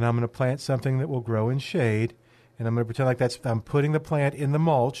 and I'm going to plant something that will grow in shade, and I'm going to pretend like I'm putting the plant in the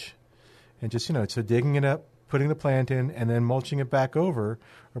mulch, and just, so digging it up, putting the plant in, and then mulching it back over,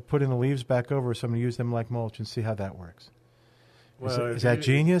 or putting the leaves back over, so I'm going to use them like mulch and see how that works. Well, is that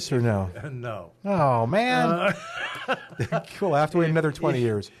genius or no? No. Oh, man. Cool. I have to wait another 20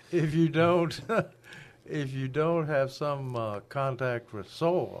 years. If you don't have some contact with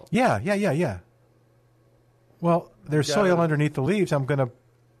soil. Yeah. Well, there's soil underneath the leaves. I'm going to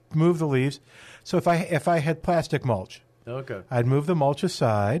move the leaves. So if I had plastic mulch, okay, I'd move the mulch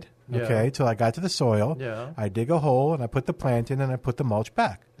aside, till I got to the soil. Yeah. I dig a hole, and I put the plant in, and I put the mulch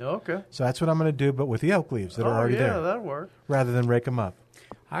back. Okay. So that's what I'm going to do, but with the oak leaves that are already there. Yeah, that'll work. Rather than rake them up.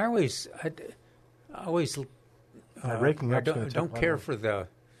 I always raking up. I don't care for the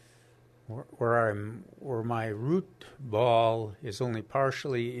where my root ball is only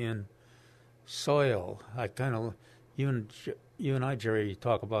partially in soil. I kind of you and I, Jerry,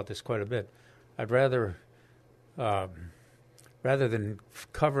 talk about this quite a bit. I'd rather than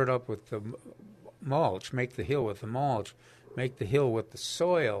cover it up with the mulch, make the hill with the mulch, make the hill with the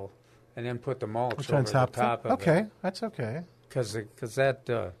soil, and then put the mulch over the top of it. Okay, that's okay. Because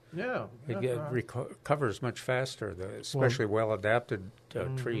that recovers much faster, especially well-adapted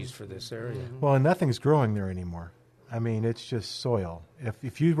trees for this area. Mm-hmm. Well, and nothing's growing there anymore. I mean, it's just soil.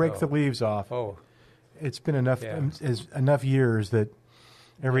 If you rake the leaves off, it's been enough enough years that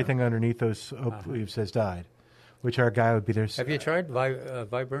everything underneath those oak leaves has died, which our guy would be there. Have you tried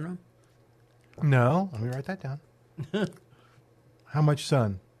viburnum? No. Let me write that down. How much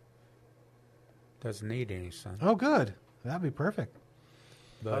sun? Doesn't need any sun. Oh, good. That'd be perfect.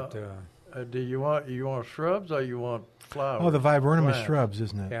 But do you want shrubs or you want flowers? Oh, the viburnum is shrubs,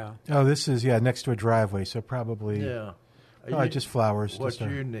 isn't it? Yeah. Oh, this is next to a driveway, so probably just flowers. What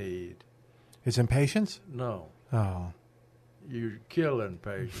you need is impatience? No. Oh. You kill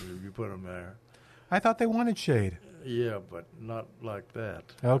impatience if you put them there. I thought they wanted shade. Yeah, but not like that.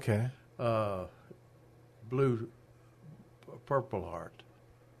 Okay. Purple heart.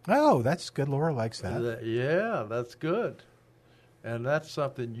 Oh, that's good. Laura likes that. Yeah, that's good. And that's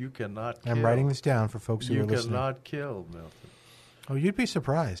something you cannot kill. I'm writing this down for folks who are listening. You cannot kill, Milton. Oh, you'd be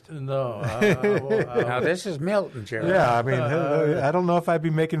surprised. No. Now, this is Milton, Jerry. Yeah, I mean, I don't know if I'd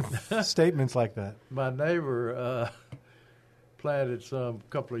be making statements like that. My neighbor planted some a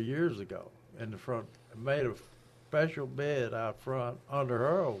couple of years ago in the front, made a special bed out front under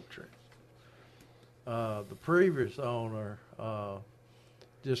her oak trees. The previous owner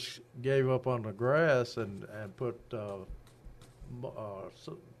just gave up on the grass and put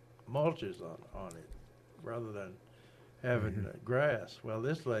mulches on it rather than having grass. Well,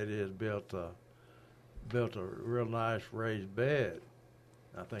 this lady has built a real nice raised bed.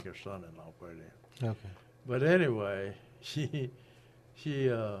 I think her son-in-law put it in. Okay. But anyway, she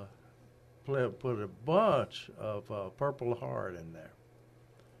put a bunch of Purple Heart in there,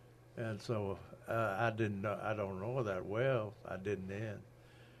 and so I didn't know. I don't know that well. I didn't then.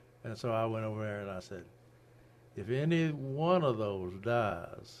 And so I went over there and I said, if any one of those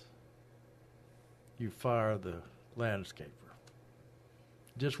dies, you fire the landscaper.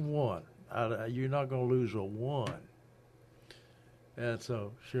 Just one. You're not going to lose a one. And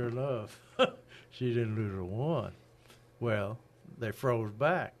so, sure enough, she didn't lose a one. Well, they froze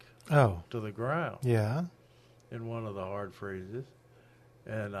back to the ground. Yeah. In one of the hard freezes.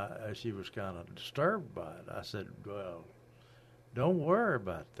 And she was kind of disturbed by it. I said, well, don't worry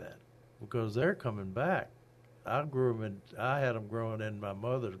about that because they're coming back. I had them growing in my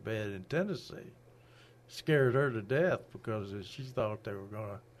mother's bed in Tennessee. Scared her to death because she thought they were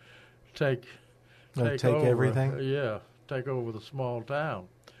going to take over everything. Yeah, take over the small town.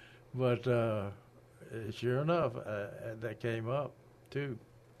 But sure enough, that came up too.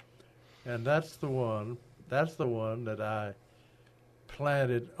 And that's the one that I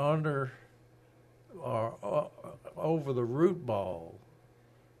planted under or over the root ball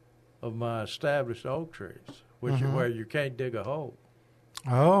of my established oak trees, which is where you can't dig a hole.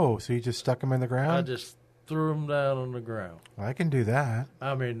 Oh, so you just stuck them in the ground? I just threw them down on the ground. Well, I can do that.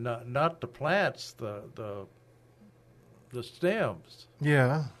 I mean, not the plants, the stems.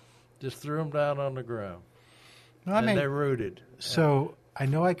 Yeah. Just threw them down on the ground. No, and they rooted. So I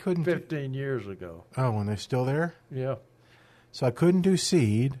know I couldn't. 15 years ago. Oh, when they're still there? Yeah. So I couldn't do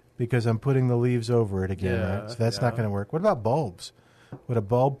seed because I'm putting the leaves over it again, right? So that's not going to work. What about bulbs? Would a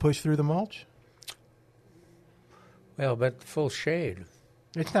bulb push through the mulch? Well, but full shade.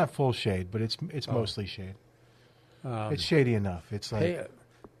 It's not full shade, but it's mostly shade. It's shady enough. It's like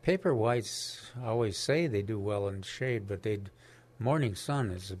Paper whites always say they do well in shade, but morning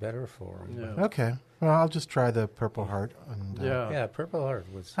sun is better for them. Yeah. Okay. Well, I'll just try the Purple Heart. And, yeah, Purple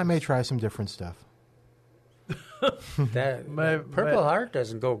Heart was. I may try some different stuff. Purple Heart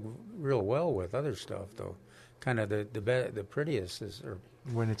doesn't go real well with other stuff, though. Kind of the prettiest is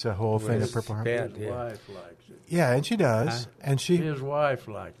when it's a whole thing of Purple Heart. His wife likes it. Yeah, and she does, and his wife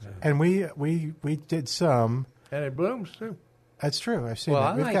likes it. And we did some, and it blooms too. That's true. I've seen. Well,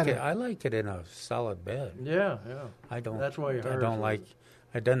 I like it in a solid bed. Yeah. I don't. That's why I don't like.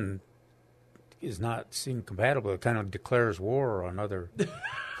 It doesn't. Is not seem compatible. It kind of declares war on other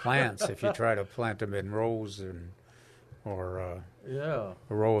plants if you try to plant them in rows or a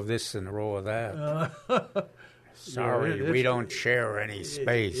row of this and a row of that. Sorry, we don't share any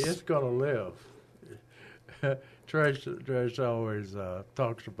space. It's going to live. Trace always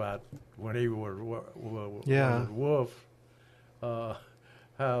talks about when he was Wolf, how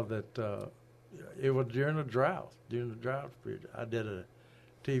that it was during the drought period. I did a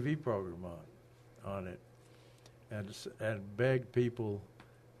TV program on it, and begged people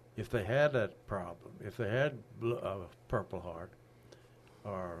if they had that problem, if they had Purple Heart,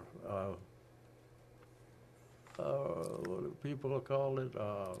 or what do people call it?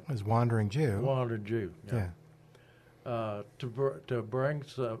 As Wandering Jew. Wandering Jew. Yeah. To bring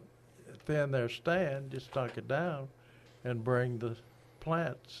some, thin their stand, just knock it down, and bring the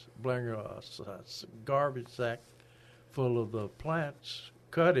plants. Bring a garbage sack full of the plants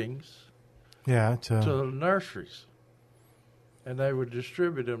cuttings. Yeah, to the nurseries, and they would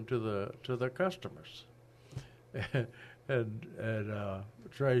distribute them to the customers. and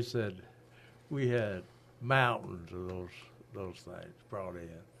Trey said we had mountains of those things brought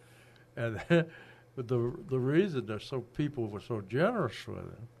in, and but the reason people were so generous with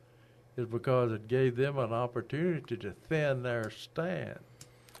them is because it gave them an opportunity to thin their stand.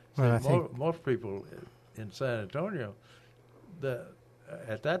 Well, I think most people in San Antonio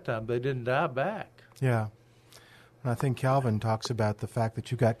at that time, they didn't die back. Yeah. And I think Calvin talks about the fact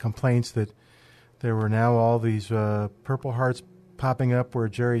that you got complaints that there were now all these Purple Hearts popping up where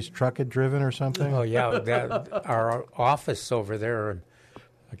Jerry's truck had driven or something. Oh, yeah. Our office over there,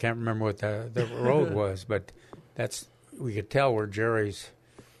 I can't remember what the road was, but we could tell where Jerry's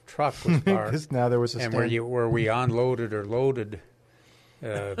truck was parked. Because now there was a and stand. where we unloaded or loaded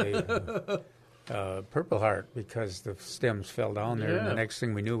the Purple Heart, because the stems fell down there, and the next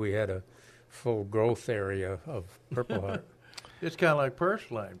thing we knew, we had a full growth area of Purple Heart. It's kind of like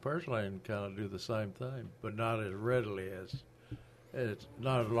purslane. Purslane kind of do the same thing, but not as readily it's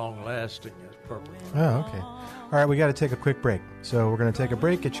not as long-lasting as Purple Heart. Oh, okay. All right, we got to take a quick break. So we're going to take a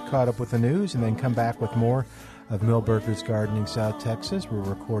break, get you caught up with the news, and then come back with more of Milberger's Gardening South Texas. We're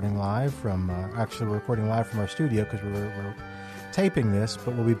recording live from our studio because we're taping this,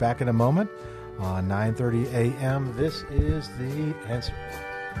 but we'll be back in a moment. On 9:30 a.m., this is The Answer.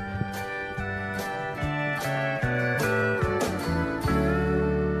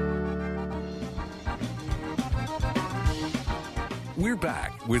 We're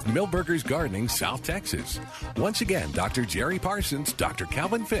back with Milberger's Gardening South Texas. Once again, Dr. Jerry Parsons, Dr.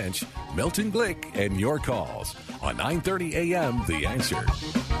 Calvin Finch, Milton Glick, and your calls on 9:30 a.m. The Answer.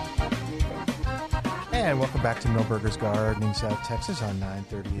 And welcome back to Milberger's Gardening South Texas on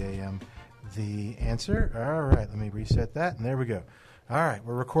 9:30 a.m. The Answer. All right, let me reset that, and there we go. All right,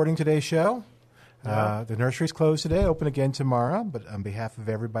 we're recording today's show. The nursery's closed today, open again tomorrow, but on behalf of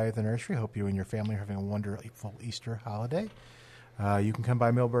everybody at the nursery, hope you and your family are having a wonderful Easter holiday. You can come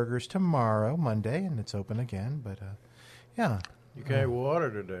by Milberger's tomorrow, Monday, and it's open again, but yeah. You can't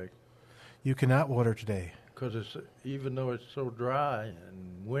water today. You cannot water today. Because even though it's so dry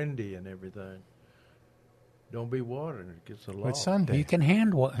and windy and everything, don't be watering. It gets a lot. It's Sunday. You can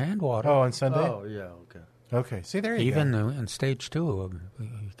hand water. Oh, on Sunday? Oh, yeah, okay. Okay, see, there you Even go. in stage 2, you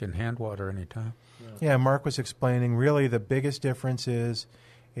can hand water anytime. Yeah, Mark was explaining, really the biggest difference is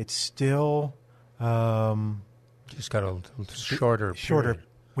it's still... just got a shorter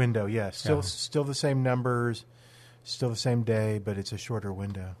window, yes. Still the same numbers, still the same day, but it's a shorter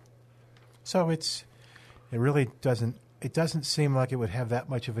window. So it really doesn't seem like it would have that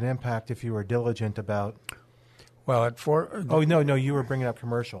much of an impact if you were diligent about... Well, no, you were bringing up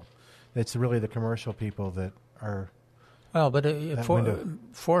commercial. It's really the commercial people that are... Well, but it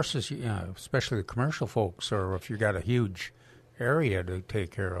forces you, especially the commercial folks, or if you got a huge area to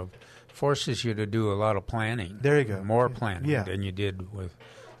take care of, forces you to do a lot of planning. There you go. More planning than you did with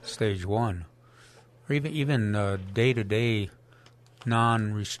stage 1. Or even day-to-day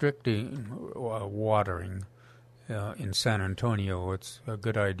non-restricting watering in San Antonio. It's a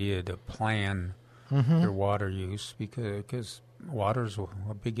good idea to plan your water use because water's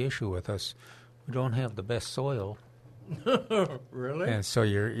a big issue with us. We don't have the best soil. Really? And so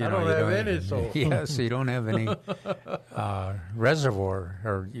you don't have any soil. Yeah, so you don't have any reservoir,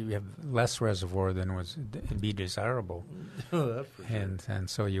 or you have less reservoir than would be desirable. That's for sure. And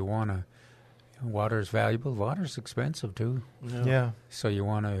so you want to. Water is valuable. Water's expensive too. Yeah. So you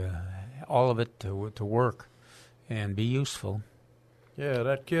want all of it to work and be useful. Yeah,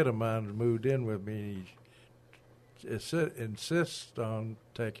 that kid of mine that moved in with me. He insists on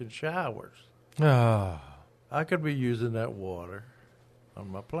taking showers. Oh. I could be using that water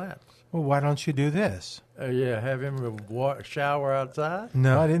on my plants. Well, why don't you do this? Yeah, have him shower outside?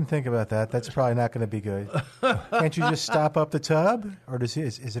 No, I didn't think about that. That's probably not going to be good. Can't you just stop up the tub? Or is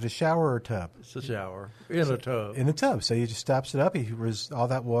it a shower or a tub? It's a shower in a tub. In the tub. So you just stops it up, he all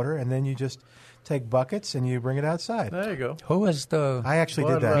that water, and then you just take buckets and you bring it outside. There you go. Who was the I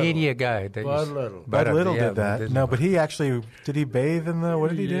actually did that. media guy? Bud Little. Bud Little did that. No, but he actually, did he bathe in the, what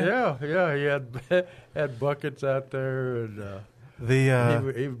did he do? Yeah, he had buckets out there, and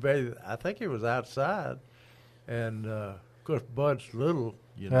he bathed. I think he was outside, and of course Bud's little,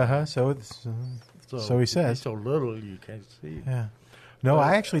 you know. So he says. He's so little you can't see him. Yeah. No,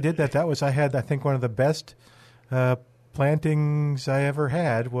 I actually did that. I had, I think, one of the best plantings I ever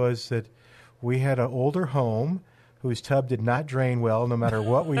had was that we had an older home whose tub did not drain well no matter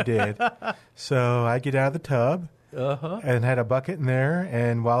what we did. So I'd get out of the tub and had a bucket in there,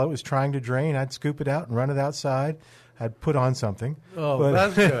 and while it was trying to drain, I'd scoop it out and run it outside. I'd put on something. Oh,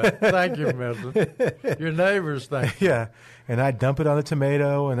 that's good. Thank you, Milton. Your neighbors thank you. Yeah, and I'd dump it on the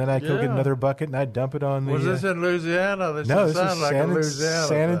tomato, and then I'd go get another bucket, and I'd dump it on the... Was this in Louisiana? No, this is like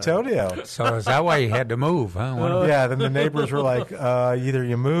San Antonio. So is that why you had to move, huh? Yeah, then the neighbors were like, either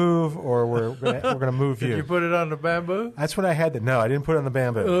you move or we're gonna move you. Did you put it on the bamboo? That's when I had to... No, I didn't put it on the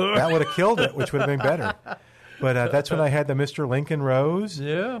bamboo. That would have killed it, which would have been better. But that's when I had the Mr. Lincoln Rose.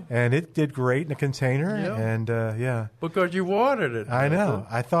 Yeah. And it did great in a container. Yeah. And, yeah. Because you watered it. I know.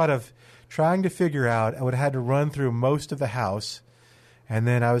 I thought of trying to figure out, I would have had to run through most of the house. And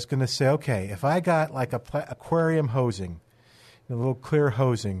then I was going to say, okay, if I got like aquarium hosing, a little clear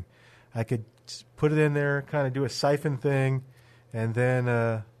hosing, I could put it in there, kind of do a siphon thing, and then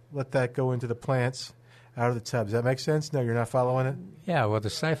let that go into the plants out of the tub. Does that make sense? No, you're not following it? Yeah, well, the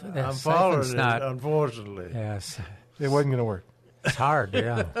siphon... I'm following it, unfortunately. Yes. It wasn't going to work. It's hard,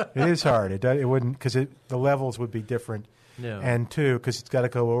 yeah. It is hard. It wouldn't, because the levels would be different. Yeah. And two, because it's got to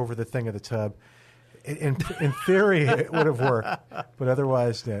go over the thing of the tub. In theory, it would have worked, but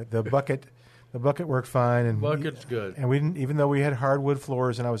otherwise, the bucket worked fine. And Bucket's good. And we didn't, even though we had hardwood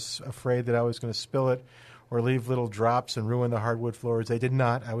floors, and I was afraid that I was going to spill it or leave little drops and ruin the hardwood floors. They did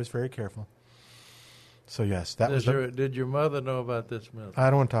not. I was very careful. So yes, that was. Did your mother know about this, Milton? I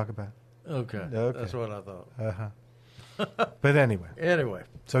don't want to talk about it. Okay. That's what I thought. But anyway.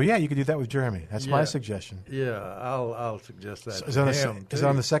 So yeah, you could do that with Jeremy. That's my suggestion. Yeah, I'll suggest that. So is it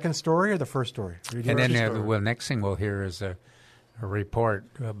on the second story or the first story? And then next thing we'll hear is a report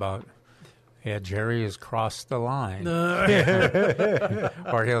about Jerry has crossed the line,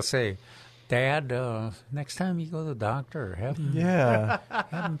 or he'll say, Dad, next time you go to the doctor, have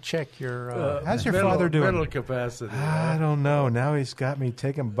him check your... how's your father doing? Mental capacity. I don't know. Now he's got me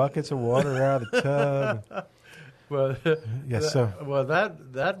taking buckets of water out of the tub. Well,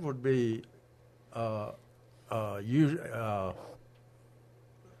 that would be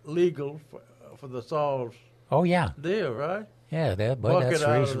legal for the Saul's deal, right? Yeah, that's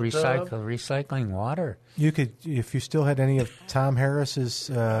recycling water. You could, if you still had any of Tom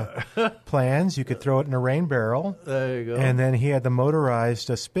Harris's plans, you could throw it in a rain barrel. There you go. And then he had the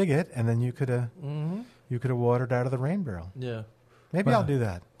motorized spigot, and then you could have watered out of the rain barrel. Yeah. Maybe I'll do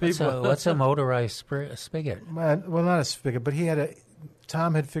that. What's a motorized spigot? Well, not a spigot, but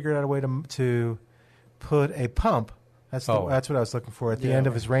Tom had figured out a way to put a pump. That's what I was looking for at the end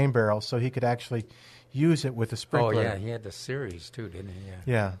of his rain barrel, so he could actually use it with a sprinkler. Oh, yeah, he had the series, too, didn't he?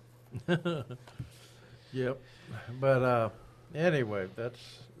 Yeah. Yep. But anyway,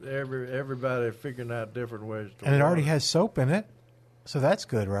 that's everybody figuring out different ways to And it already has soap in it, so that's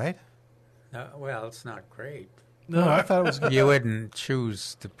good, right? Well, it's not great. No, I thought it was good. You wouldn't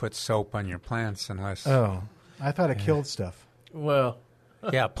choose to put soap on your plants unless... Oh, I thought it killed stuff. Well...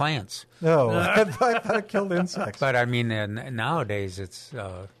 Yeah, plants. No, I thought it killed insects. But, I mean, nowadays it's...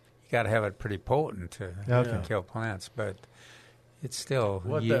 you got to have it pretty potent to kill plants, but it's still...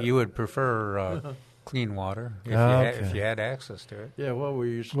 You would prefer clean water if you had access to it. Yeah, what were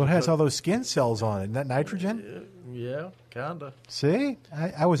you... Well, it has all those skin cells on it. Isn't that nitrogen? Yeah, kind of. See?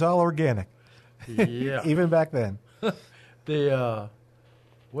 I was all organic. Yeah. Even back then.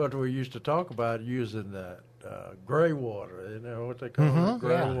 what we used to talk about using that gray water, you know what they call it,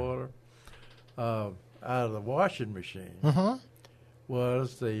 gray water, out of the washing machine,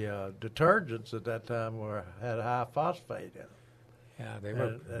 was the detergents at that time had high phosphate in them. Yeah, they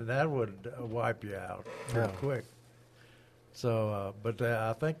were, and that would wipe you out pretty quick. So, but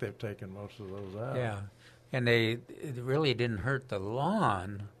I think they've taken most of those out. Yeah, and it really didn't hurt the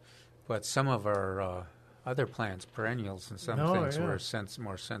lawn, but some of our other plants, perennials, and some things were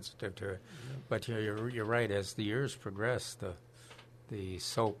more sensitive to it. But you're right. As the years progressed, the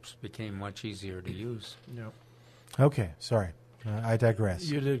soaps became much easier to use. Yep. Okay, sorry. I digress.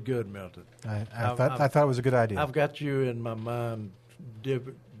 You did good, Milton. I thought it was a good idea. I've got you in my mind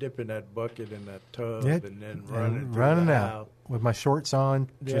dipping that bucket in that tub and then running out with my shorts on,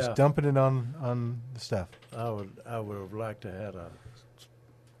 just dumping it on the stuff. I would have liked to have a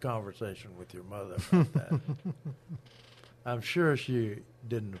conversation with your mother about that. I'm sure she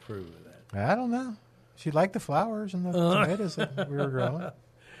didn't approve of that. I don't know. She liked the flowers and the tomatoes that we were growing.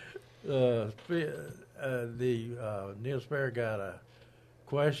 Neil Sperry got a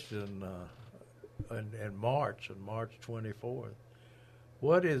question in March, on March 24th.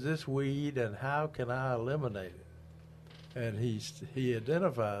 What is this weed and how can I eliminate it? And he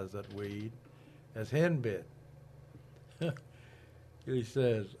identifies that weed as henbit. He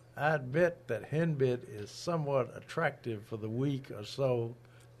says, I admit that henbit is somewhat attractive for the week or so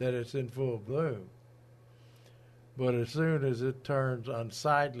that it's in full bloom. But as soon as it turns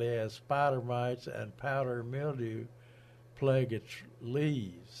unsightly as spider mites and powder mildew plague its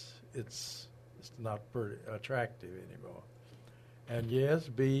leaves, it's not pretty attractive anymore. And yes,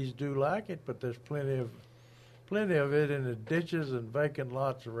 bees do like it, but there's plenty of it in the ditches and vacant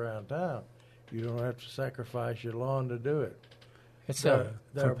lots around town. You don't have to sacrifice your lawn to do it. It's a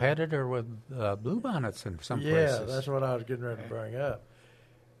competitor with bluebonnets in some places. Yeah, that's what I was getting ready to bring up.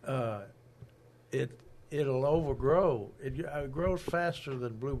 It'll overgrow. It grows faster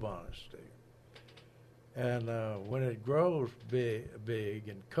than bluebonnets do. And when it grows big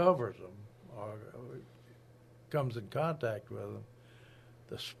and covers them or comes in contact with them,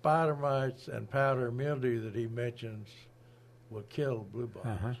 the spider mites and powder mildew that he mentions will kill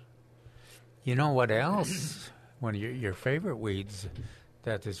bluebonnets. You know what else? One of your favorite weeds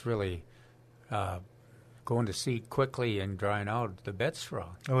that is really going to seed quickly and drying out, the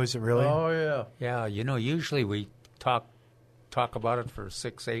bedstraw. Oh, is it really? Oh, yeah. Yeah, usually we talk about it for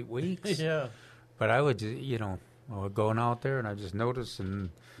 6-8 weeks. Yeah. But I would, going out there and I just noticed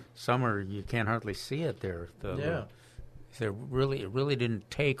in summer you can't hardly see it there. It really didn't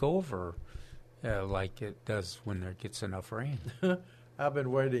take over like it does when there gets enough rain. I've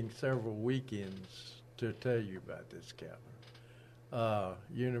been waiting several weekends to tell you about this, Calvin.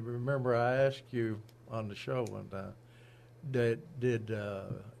 You remember I asked you on the show one time, did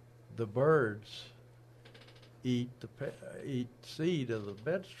the birds eat seed of the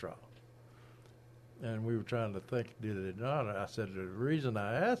bedstraw? And we were trying to think, did they not? I said the reason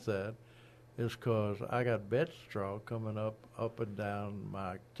I asked that is because I got bedstraw coming up and down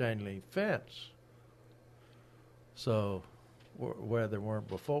my chain link fence. So where there weren't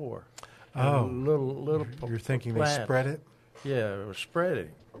before. Oh, little. You're thinking plants. They spread it? Yeah, it was spreading.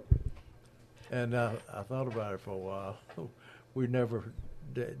 And I thought about it for a while. We never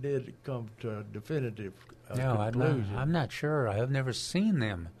did come to a definitive conclusion. I'm not sure. I have never seen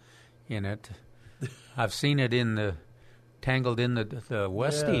them in it. I've seen it tangled in the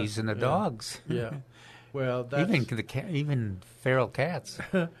Westies and the dogs. Yeah. Well, that's... Even feral cats.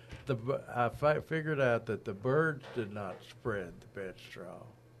 I figured out that the birds did not spread the bedstraw.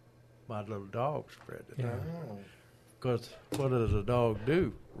 My little dog spread it. Yeah. Because what does a dog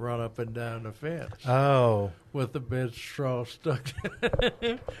do? Run up and down the fence. Oh. With the bedstraw stuck in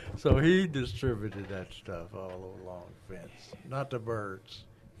it. So he distributed that stuff all along the fence, not the birds.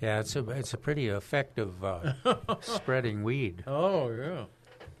 Yeah, it's a pretty effective spreading weed. Oh, yeah.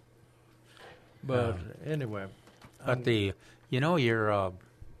 But anyway. But your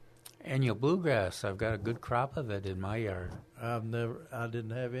annual bluegrass, I've got a good crop of it in my yard. I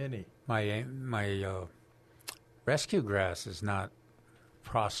didn't have any. My rescue grass is not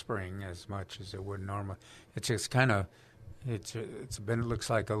prospering as much as it would normally. It's just kind of, it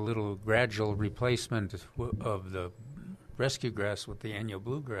looks like a little gradual replacement of the rescue grass with the annual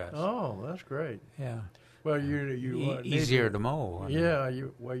bluegrass. Oh, that's great. Yeah. Well, you easier to mow.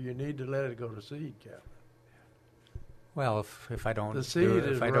 You need to let it go to seed, Captain. Well, if I don't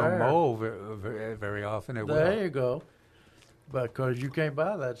don't mow very often, it will. There you go. Because you can't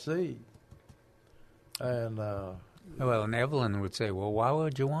buy that seed. And and Evelyn would say, "Well, why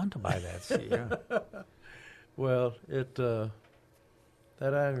would you want to buy that seed?" Yeah. Well,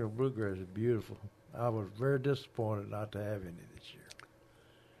 That annual bluegrass is beautiful. I was very disappointed not to have any this year.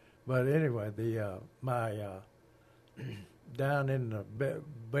 But anyway, my down in the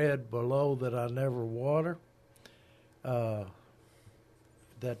bed below that I never water, that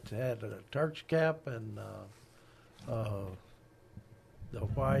had a turkey cap and the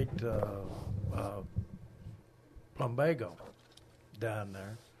white plumbago down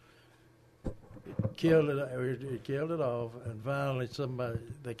there. It killed it off, and finally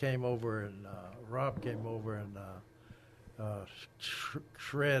they came over, and Rob came over and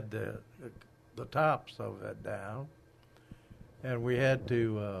shred the tops of it down, and we had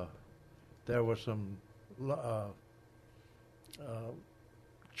to. There was some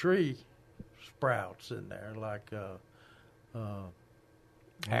tree sprouts in there, like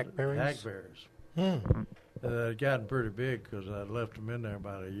hackberries. Hackberries. They'd gotten pretty big because I left them in there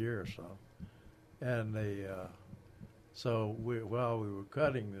about a year or so. And while we were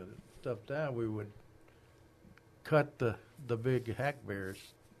cutting the stuff down, we would cut the big hackberry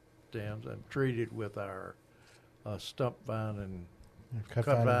stems and treat it with our stump vine and cut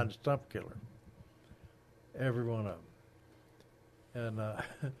vine stump killer. Every one of them. And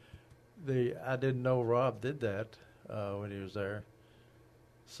I didn't know Rob did that when he was there.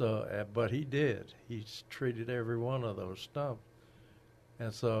 So, but he did. He treated every one of those stumps.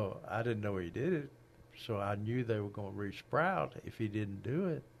 And so I didn't know he did it, so I knew they were going to resprout if he didn't do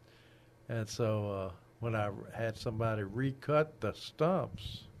it. And so when I had somebody recut the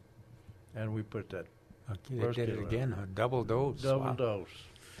stumps, and we put that. They did it again, a double dose. Double dose.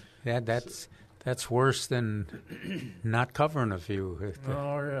 Yeah, that's worse than not covering a few.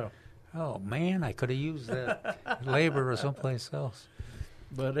 Oh yeah. Oh man, I could have used that labor or someplace else.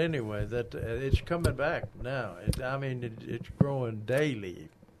 But anyway, it's coming back now. It's growing daily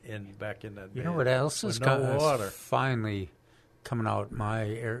back in that. You know what else is finally coming out in my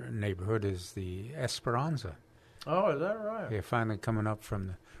neighborhood is the Esperanza. Oh, is that right? They're finally coming up from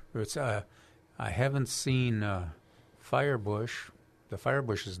the roots. I haven't seen Firebush. The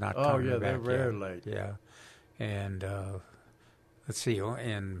Firebush is not coming back. Oh, yeah, they're very late. Yeah. And let's see,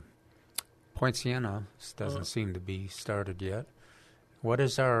 in Point Siena doesn't seem to be started yet. What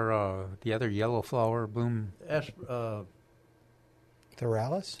is our the other yellow flower bloom?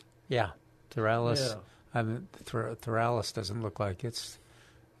 Theralis? Yeah, Theralis. Yeah. Theralis doesn't look like it's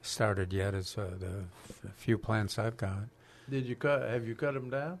started yet. It's the few plants I've got. Have you cut them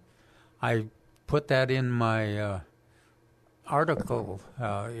down? I put that in my article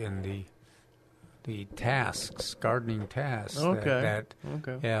in the tasks, gardening tasks. Okay.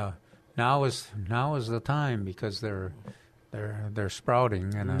 Okay. Yeah. Now is the time because they're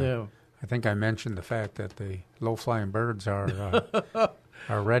sprouting, and I think I mentioned the fact that the low-flying birds are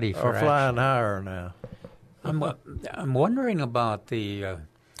ready for action. Flying higher now. I'm wondering about the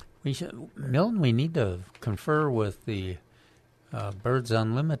Milton. We need to confer with the Birds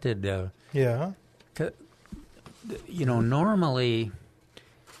Unlimited. Yeah. Normally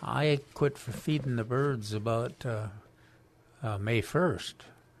I quit feeding the birds about May 1st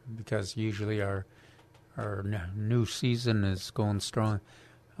because usually our new season is going strong.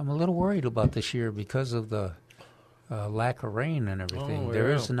 I'm a little worried about this year because of the lack of rain and everything. Oh,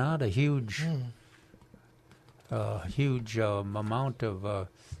 there is not a huge amount of,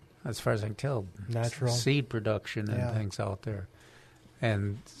 as far as I can tell, natural seed production and things out there.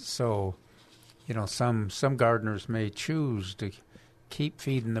 And so, some gardeners may choose to keep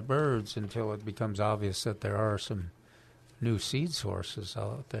feeding the birds until it becomes obvious that there are some new seed sources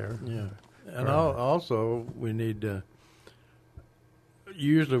out there. Yeah. And also, we need to.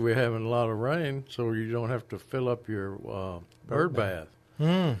 Usually, we're having a lot of rain, so you don't have to fill up your bird bath.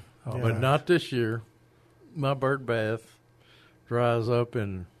 But not this year. My bird bath dries up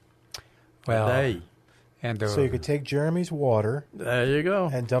in a day. And so you could take Jeremy's water. There you go.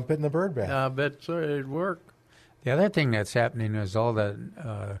 And dump it in the bird bath. I bet so it'd work. The other thing that's happening is all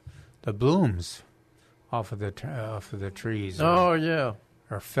the blooms off of the trees.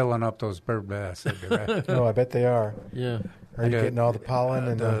 Are filling up those bird baths. Oh, I bet they are. Yeah. Are you getting all the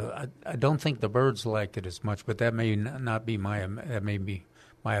pollen? I don't think the birds like it as much, but that may not be my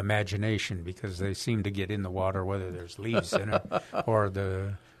imagination because they seem to get in the water whether there's leaves in it or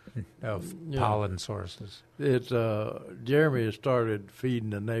the pollen sources. Jeremy has started feeding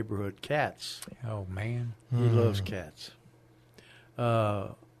the neighborhood cats. Oh man, he loves cats. But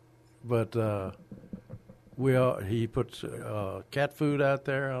he puts cat food out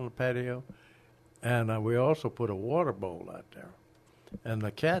there on the patio, and we also put a water bowl out there. And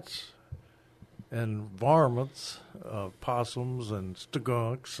the cats and varmints, possums and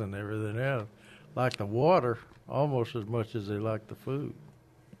skunks and everything else, like the water almost as much as they like the food.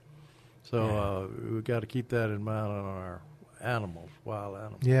 So we got to keep that in mind on our animals, wild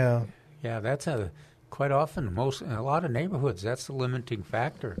animals. Yeah. Yeah, that's quite often in a lot of neighborhoods. That's the limiting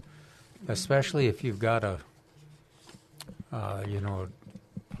factor, especially if you've got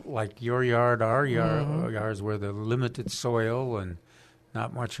like your yard, our yards, where the limited soil and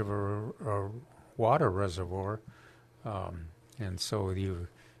not much of a water reservoir, and so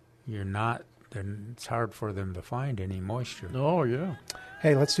you're not. It's hard for them to find any moisture. Oh yeah.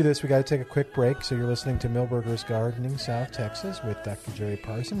 Hey, let's do this. We got to take a quick break. So you're listening to Milberger's Gardening, South Texas, with Dr. Jerry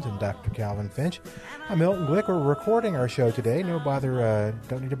Parsons and Dr. Calvin Finch. I'm Milton Glick. We're recording our show today. No bother.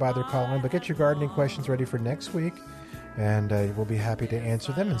 Don't need to bother calling, but get your gardening questions ready for next week, and we'll be happy to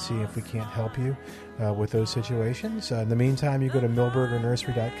answer them and see if we can't help you with those situations. In the meantime, you go to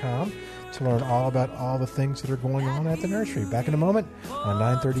milbergernursery.com to learn all about all the things that are going on at the nursery. Back in a moment on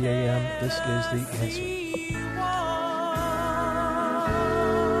 9:30 a.m. This is The Answer.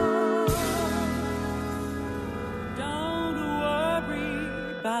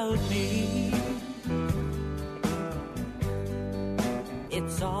 Me.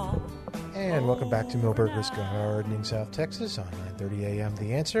 It's all. And welcome back to Milberger's Gardening, South Texas on 9:30 a.m.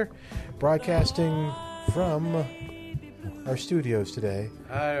 The Answer, broadcasting from our studios today.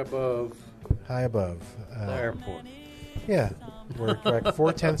 High above the airport. Yeah, we're like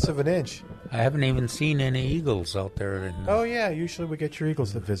 4/10 of an inch. I haven't even seen any eagles out there. Oh yeah, usually we get your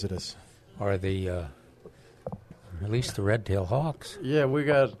eagles that visit us. Or at least the red-tailed hawks. Yeah, we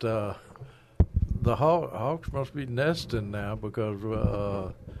got the hawks must be nesting now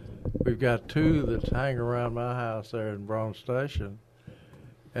because we've got two that hang around my house there in Braun Station,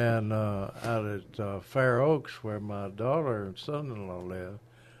 and out at Fair Oaks, where my daughter and son-in-law live,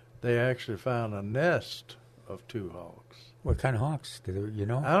 they actually found a nest of two hawks. What kind of hawks? Do you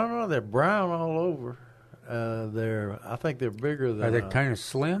know? I don't know. They're brown all over. I think they're bigger than. Are they kind of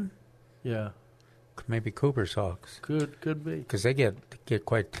slim? Yeah. Maybe Cooper's hawks. Could be. Because they get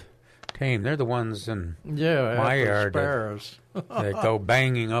quite tame. They're the ones in my yard sparrows. that go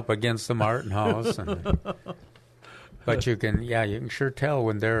banging up against the Martin house. But you can sure tell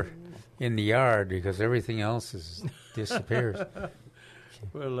when they're in the yard because everything else disappears.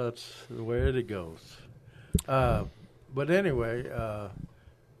 Well, that's the way it goes. But anyway,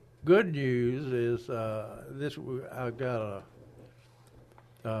 good news is I've got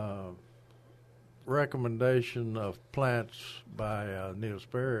a recommendation of plants by Neil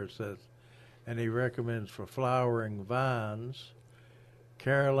Sperry, and he recommends for flowering vines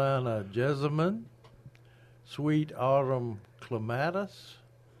Carolina jessamine, sweet autumn clematis.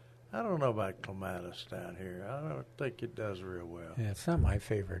 I don't know about clematis down here. I don't think it does real well. Yeah, it's not my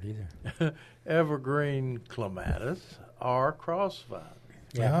favorite either. Evergreen clematis or crossvine.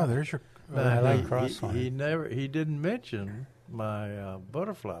 Yeah, there's your. I like crossvine. He didn't mention my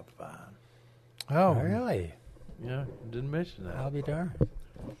butterfly vine. Oh, really? Yeah, didn't mention that. I'll be darned.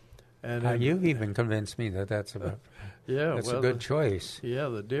 And you've even convinced me that's a good choice. Yeah,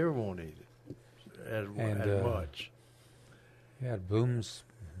 the deer won't eat it as much. Yeah, it blooms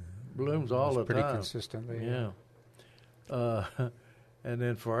all the pretty time. Consistently. Yeah. And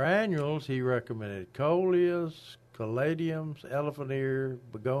then for annuals, he recommended coleus, caladiums, elephant ear,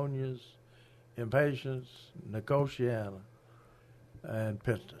 begonias, impatiens, nicotiana, and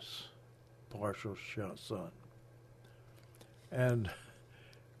pentas. Partial sun. And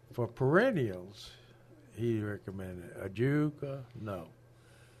for perennials, he recommended ajuga, no.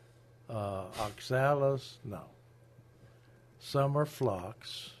 Oxalis, no. Summer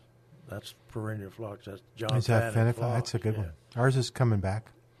phlox, that's perennial phlox. That's John. Is that Fanning phlox? That's a good yeah. one. Ours is coming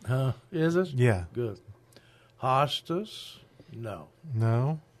back. Is it? Yeah. Good. Hostas, no.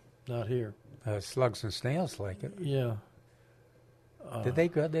 No? Not here. Slugs and snails like it. Yeah. Did they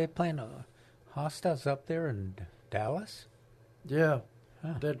plant hostas up there in Dallas? Yeah.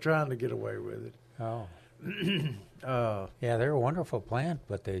 Huh. They're trying to get away with it. Oh. Yeah, they're a wonderful plant,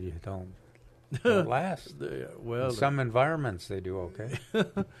 but they don't last. In some environments they do okay.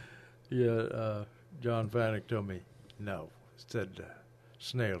 Yeah, John Fanning told me no. Said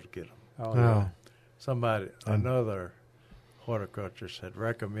snails get them. Oh, yeah. Another horticulturist had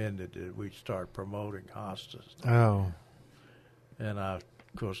recommended that we start promoting hostas. Oh. And I, of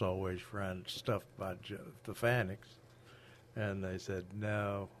course, always ran stuff by the Fannings, and they said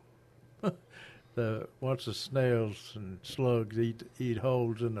no. Once the snails and slugs eat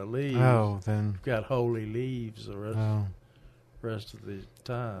holes in the leaves, then you've got holy leaves the rest of the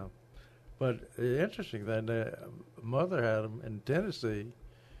time. But the interesting thing, Mother had them in Tennessee,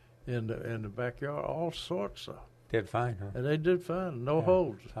 in the backyard, all sorts of. Did fine, huh? And they did fine, no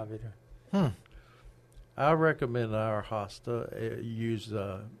holes. Hmm. I recommend our hosta use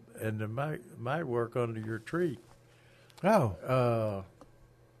and it might work under your tree. Oh.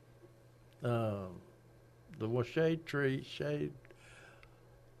 The shade tree,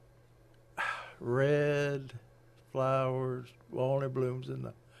 red flowers, only blooms in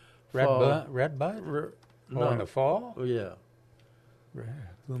the fall. Red bud? No. In the fall? Oh, yeah.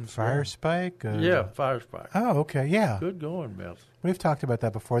 Fire spike? Yeah, fire spike. Oh, okay, yeah. Good going, Milton. We've talked about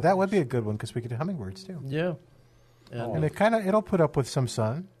that before. That would be a good one because we could do hummingbirds too. Yeah. And it'll put up with some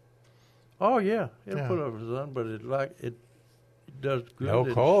sun. Oh yeah, it'll put up with sun, but it does good. No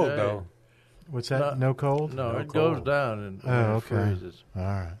in cold shade. though. What's that? No cold? No, it cold. goes down and it freezes.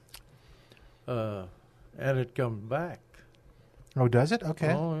 All right. And it comes back. Oh, does it?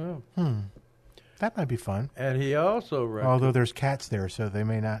 Okay. Oh yeah. That might be fun. And he also although there's cats there, so they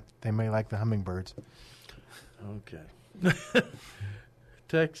may like the hummingbirds. Okay.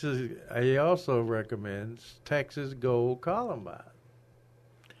 He also recommends Texas Gold Columbine.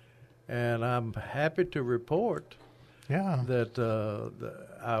 And I'm happy to report that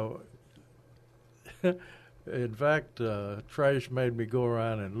in fact, Trace made me go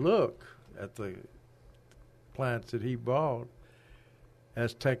around and look at the plants that he bought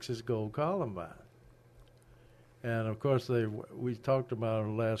as Texas Gold Columbine. And of course, we talked about it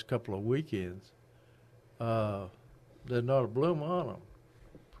the last couple of weekends. There's not a bloom on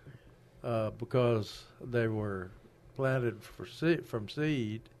them because they were planted from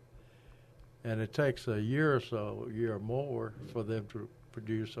seed, and it takes a year or more for them to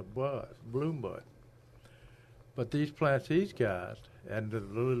produce a bloom bud. But these plants he's got, and the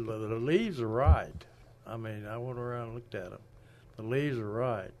leaves are right. I mean, I went around and looked at them. The leaves are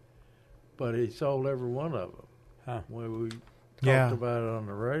right, but he sold every one of them. When we talked about it on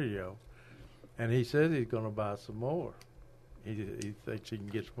the radio, and he says he's going to buy some more. He thinks he can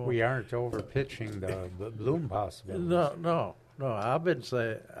get some more. We aren't over pitching the bloom possibilities. No. I've been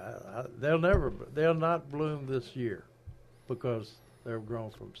saying they'll not bloom this year because they're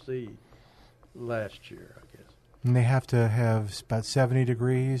grown from seed last year, I guess. And they have to have about 70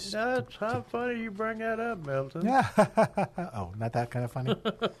 degrees. That's how funny you bring that up, Milton. Yeah. Oh, not that kind of funny.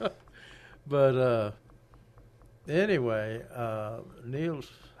 But anyway, Neil's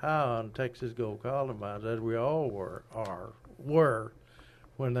high on Texas Gold Columbines, as we all were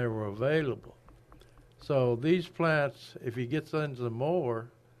when they were available. So these plants, if he gets into more,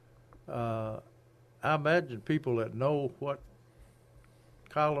 I imagine people that know what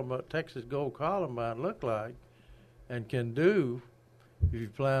Texas Gold Columbine look like and can do, if you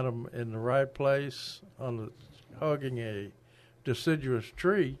plant them in the right place hugging a deciduous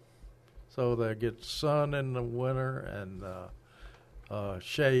tree, so they get sun in the winter and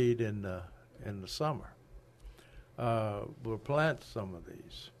shade in the summer. We'll plant some of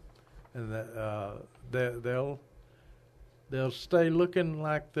these, and they'll stay looking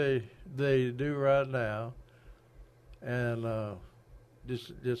like they do right now, and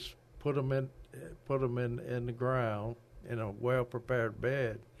just put them in the ground in a well prepared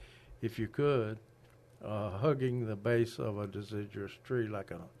bed, if you could, hugging the base of a deciduous tree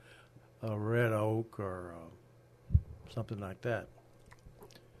like a red oak or something like that,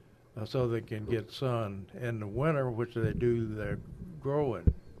 so they can get sun in the winter, which they do. They're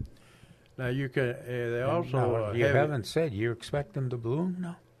growing. Now you can. They also. You haven't said you expect them to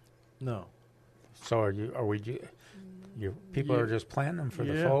bloom. No. So are we? Your people are just planting them for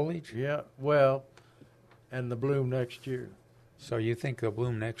the foliage. Yeah. Well, and the bloom next year. So you think they'll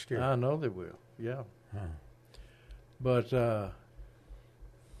bloom next year? I know they will. Yeah. But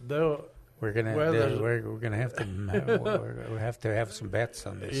they'll. We're gonna have to have some bets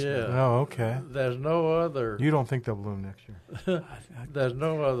on this. Yeah. Oh, okay. There's no other. You don't think they'll bloom next year? There's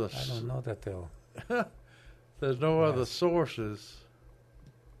no other. I don't know that they'll. There's no other sources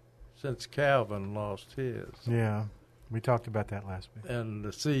since Calvin lost his. Yeah, we talked about that last week. And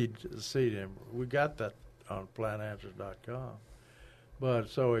the seed we got that on plantanswers.com. But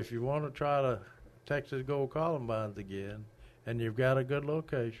so if you want to try to Texas Gold Columbines again, and you've got a good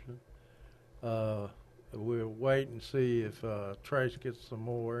location. We'll wait and see if Trace gets some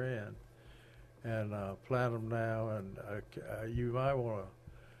more in, and plant them now. And you might want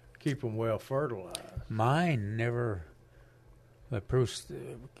to keep them well fertilized. Mine never. Bruce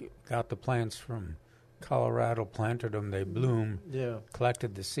got the plants from Colorado, planted them. They bloomed. Yeah.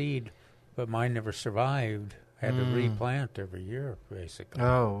 Collected the seed, but mine never survived. I had to replant every year, basically.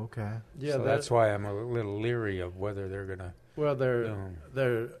 Oh, okay. Yeah, so that's why I'm a little leery of whether they're going to. Well,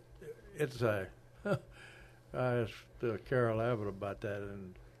 it's a. I asked Carol Abbott about that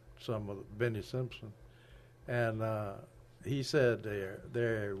and some of Benny Simpson, and he said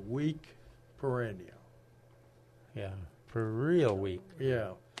they're weak perennial. Yeah, for real weak.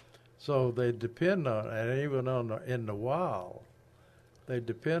 Yeah, So they depend on, and even in the wild, they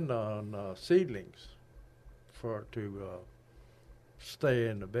depend on seedlings to stay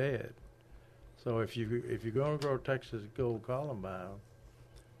in the bed. So if you're going to grow Texas Gold Columbine,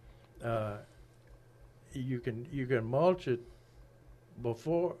 you can mulch it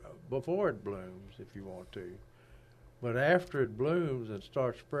before it blooms if you want to, but after it blooms and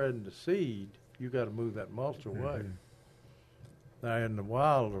starts spreading the seed, you got to move that mulch away. Mm-hmm. Now in the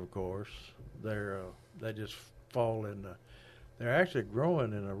wild, of course, they just fall in they're actually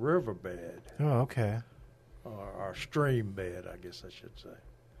growing in a riverbed. Oh, okay. Or stream bed, I guess I should say.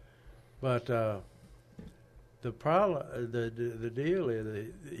 But the problem, the deal is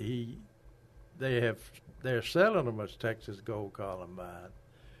they're selling them as Texas Gold Columbine,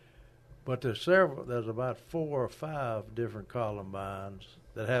 but there's about 4 or 5 different columbines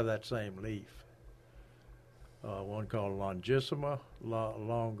that have that same leaf. One called Longissima,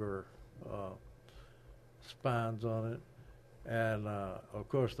 longer spines on it, and of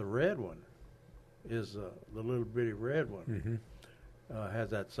course the red one is the little bitty red one. Mm-hmm. Has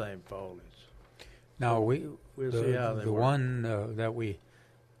that same foliage. Now we'll see how they work. One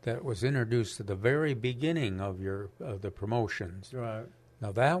that was introduced at the very beginning of the promotions. Right.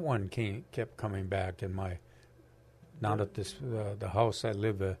 Now that one kept coming back in not at this the house I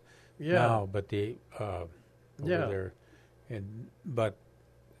live now, but the over there,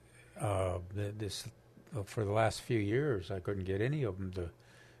 this for the last few years I couldn't get any of them to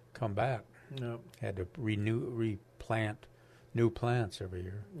come back. No. Had to replant new plants every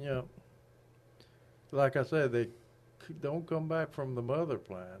year. Yeah. Like I said, they don't come back from the mother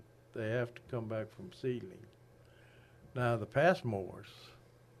plant. They have to come back from seedling. Now the Passmores,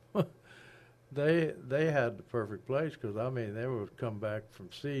 they had the perfect place because they would come back from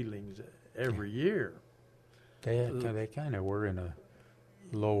seedlings every year. They kind of were in a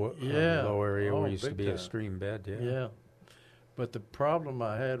low area where it used to be a stream bed. Yeah. Yeah. But the problem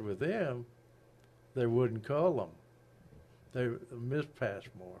I had with them, they wouldn't cull them. They Miss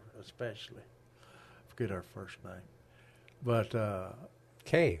Passmore especially. Forget her first name, but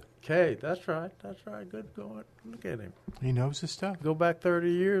Kay, that's right. Good going. Look at him. He knows his stuff. Go back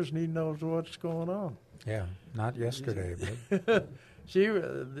 30 years and he knows what's going on. Yeah, not yesterday, but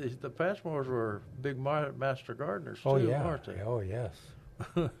the Passmores were big master gardeners too, weren't they? Oh yes.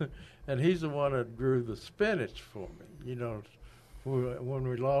 And he's the one that grew the spinach for me. You know, when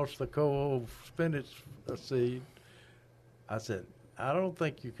we lost the coal spinach seed, I said, I don't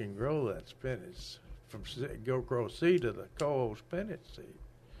think you can grow that spinach grow seed of the coal spinach seed.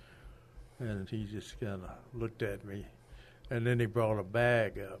 And he just kind of looked at me, and then he brought a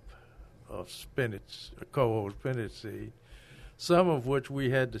bag up of spinach, coal spinach seed, some of which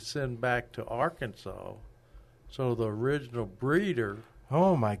we had to send back to Arkansas. So the original breeder,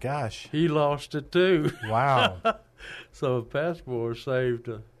 oh my gosh, he lost it too. Wow. So Passmore saved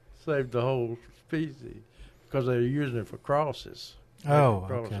the whole species because they were using it for crosses.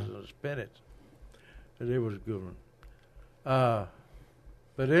 Crosses of spinach. And it was a good one.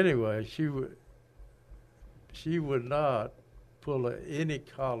 But anyway, she would not pull any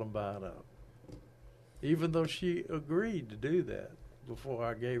columbine up, even though she agreed to do that before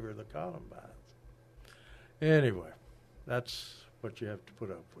I gave her the columbines. Anyway, that's what you have to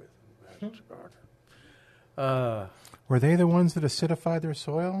put up with in Master's Garden. Were they the ones that acidified their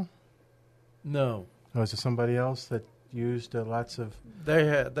soil? No. Was it somebody else that used lots of they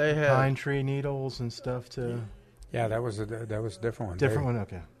had pine tree needles and stuff to? Yeah, that was a different one. Different one,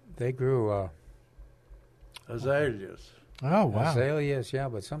 okay. They grew azaleas. Oh wow, azaleas, yeah,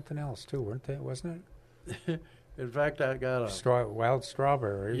 but something else too, weren't they? Wasn't it? In fact, I got wild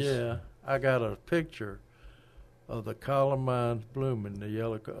strawberries. Yeah, I got a picture of the columbines blooming, the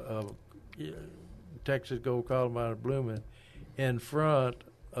yellow Texas Gold Columbine blooming in front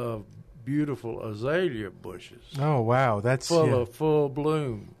of beautiful azalea bushes. Oh wow, that's full of full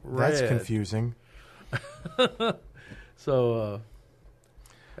bloom. Red. That's confusing. So,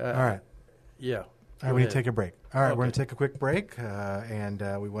 all right, yeah. All right, we need to take a break. All right, we're going to take a quick break, and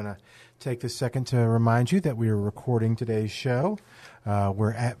we want to take this second to remind you that we are recording today's show.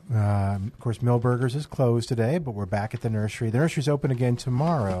 We're at, of course, Millburgers is closed today, but we're back at the nursery. The nursery's open again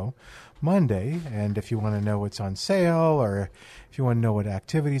tomorrow, Monday, and if you want to know what's on sale, or if you want to know what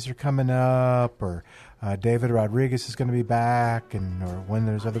activities are coming up, or David Rodriguez is going to be back, or when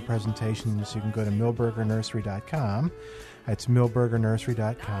there's other presentations, you can go to millburgernursery.com. That's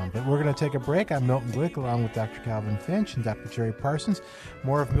millburgernursery.com. But we're going to take a break. I'm Milton Glick, along with Dr. Calvin Finch and Dr. Jerry Parsons.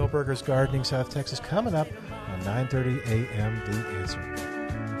 More of Millburgers Gardening South Texas coming up on 9:30 a.m. The Answer.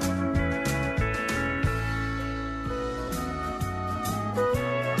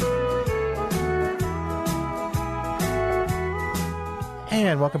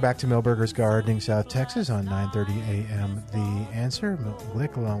 And welcome back to Milberger's Gardening, South Texas on 9:30 a.m. The Answer. Milton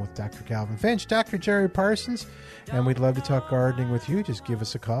Glick along with Dr. Calvin Finch, Dr. Jerry Parsons, and we'd love to talk gardening with you. Just give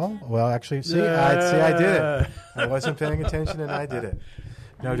us a call. Well, actually, I did it. I wasn't paying attention, and I did it.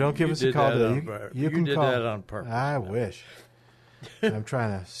 No, don't give us a call today. You can did call. That on purpose. I wish. I'm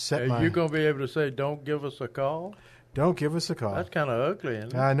trying to set my... Are you going to be able to say, don't give us a call? Don't give us a call. That's kind of ugly,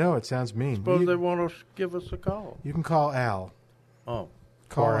 isn't it? I know. It sounds mean. Suppose they want to give us a call. You can call Al. Oh.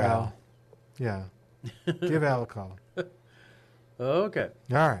 Call Al. Yeah. Give Al a call. Okay.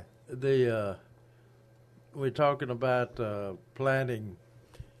 All right. We're talking about planting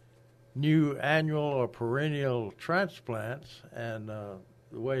new annual or perennial transplants, and the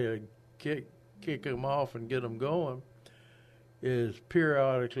way to kick them off and get them going is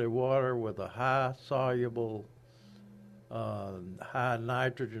periodically water with a high soluble, high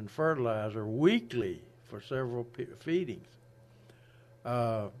nitrogen fertilizer weekly for several feedings.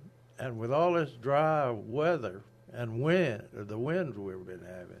 And with all this dry weather and the winds we've been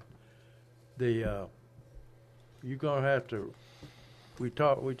having, you're going to have to. We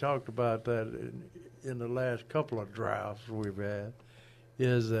talked about that in the last couple of droughts we've had.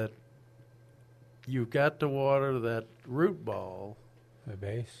 Is that you've got to water that root ball, the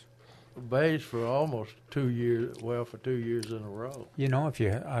base for almost 2 years. Well, for 2 years in a row. You know,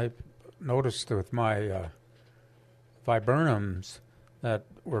 I noticed with my viburnums that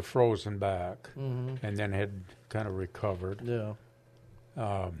were frozen back and then had kind of recovered. Yeah.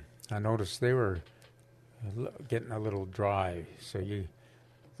 I noticed they were getting a little dry, so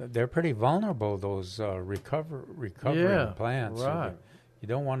they're pretty vulnerable, those recovering plants. Right. So you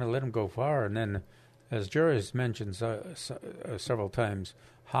don't want to let them go far. And then, as Jerry has mentioned several times,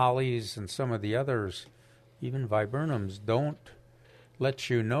 hollies and some of the others, even viburnums, don't let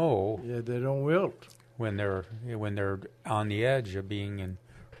you know. Yeah, they don't wilt when they're on the edge of being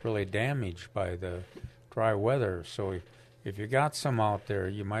really damaged by the dry weather. So if you got some out there,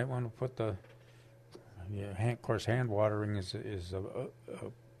 you might want to put of course, hand watering is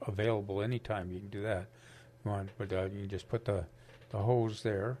available anytime. You can do that. You can just put the hose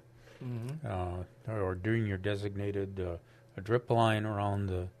there, or doing your designated a drip line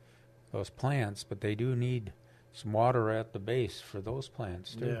around those plants. But they do need some water at the base for those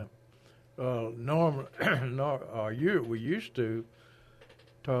plants too. Yeah. We used to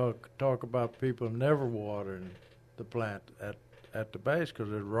talk about people never watering the plant at the base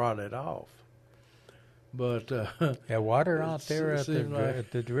because it rotted off. But water out there at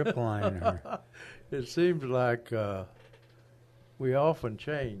the drip line. It seems like we often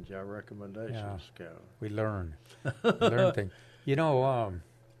change our recommendations, Calvin. We learn things. You know,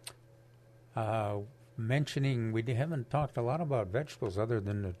 mentioning we haven't talked a lot about vegetables other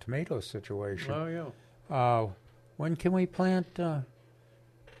than the tomato situation. Oh yeah. When can we plant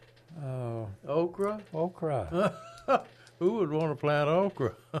okra? Okra. Who would want to plant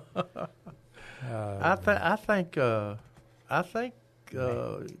okra? I think May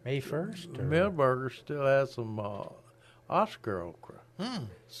 1st. Milberger still has some Oscar okra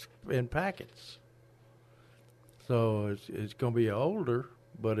in packets. So it's going to be older,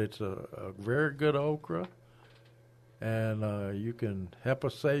 but it's a very good okra, and you can help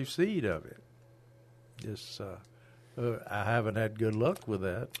us save seed of it. I haven't had good luck with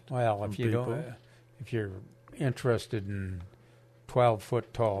that. Well, if you're interested in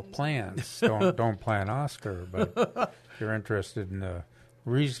 12-foot tall plants, don't plant Oscar. But if you're interested in a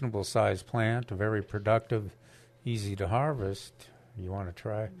reasonable sized plant, a very productive, easy to harvest, you want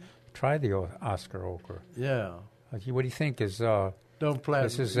to try the Oscar okra. Yeah. What do you think is? Don't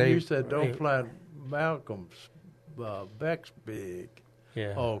plant. You said don't plant Malcolm's Beck's big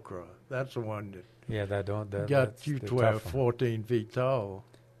okra. That's the one that got you 12, 14 feet tall.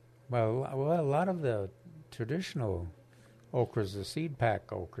 Well, a lot of the traditional okras, the seed pack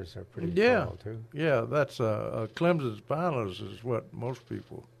okras, are pretty tall too. Yeah, that's Clemson Spinals is what most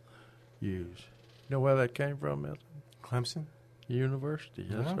people use. You know where that came from, Milton? Clemson University.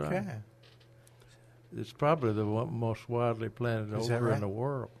 That's okay. Right. It's probably the most widely planted okra in the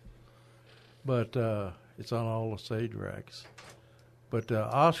world. But it's on all the sage racks. But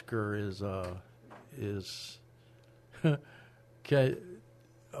Oscar is one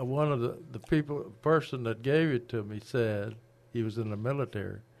of the person that gave it to me said he was in the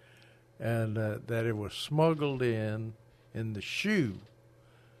military, and that it was smuggled in the shoe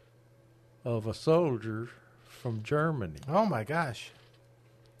of a soldier from Germany. Oh my gosh,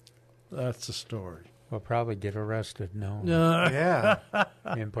 that's the story. We'll probably get arrested. No. Yeah.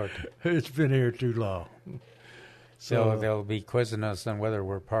 It's been here too long. So they'll be quizzing us on whether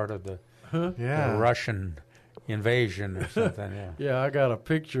we're part of the Russian, invasion or something. Yeah. Yeah, I got a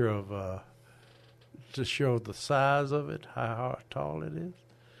picture of to show the size of it, how tall it is,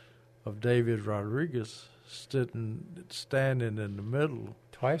 of David Rodriguez standing in the middle.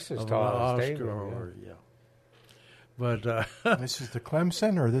 Twice as of tall an as Oscar, David. yeah. But This is the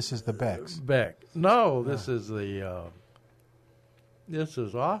Clemson, or this is the Becks? Beck. No, this is the. This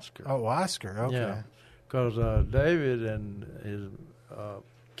is Oscar. Oh, Oscar. Okay. Yeah, because David and his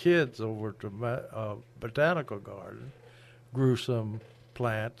kids over at the botanical garden grew some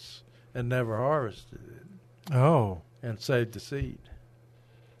plants and never harvested it. Oh. And saved the seed.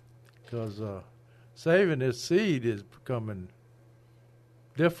 Because saving this seed is becoming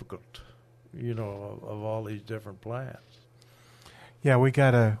difficult, of all these different plants. Yeah, we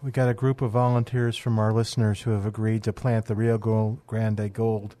got a group of volunteers from our listeners who have agreed to plant the Rio Grande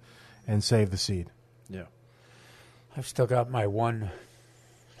Gold and save the seed. Yeah. I've still got my one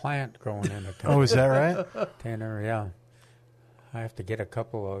plant growing in a Oh, is that right? container, yeah. I have to get a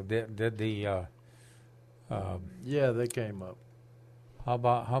couple of did the yeah, they came up. How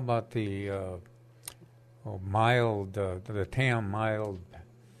about the mild the Tam mild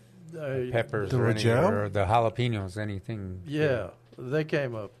peppers the or Joe? or the jalapenos, anything? Yeah, they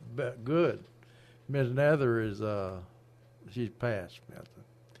came up good. Miss Nether is she's passed me,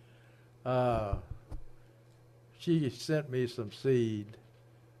 I think. She sent me some seed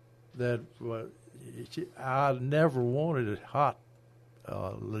that I never wanted it hot.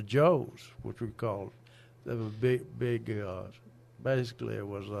 LeJoes, which we called, they were big. Basically, it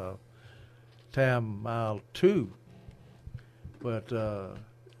was Tam Mild 2. But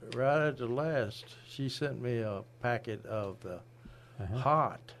right at the last, she sent me a packet of the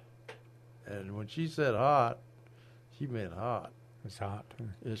hot. And when she said hot, she meant hot. It's hot.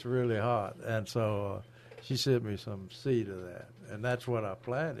 It's really hot. And so she sent me some seed of that. And that's what I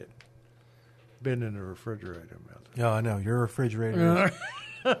planted. Been in the refrigerator. Oh, I know. Your refrigerator.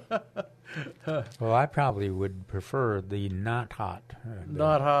 Well, I probably would prefer the not hot.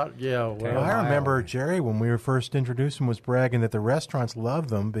 Not hot, yeah. Well, I remember Jerry, when we were first introduced him, was bragging that the restaurants loved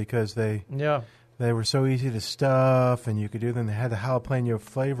them because they were so easy to stuff, and you could do them. They had the jalapeno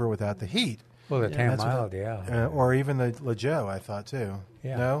flavor without the heat. Well, the Tam mild, yeah. Or even the LeJoe, I thought, too.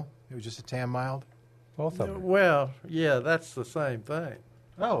 Yeah. No? It was just a Tam mild? Both of them. Well, yeah, that's the same thing.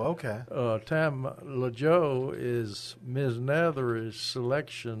 Oh, okay. Tam LeJoe is Ms. Nether's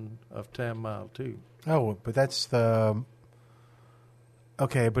selection of Tam Mild 2. Oh, but that's the...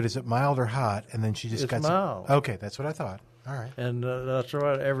 Okay, but is it mild or hot? And then she just It's got mild. Okay, that's what I thought. All right. And that's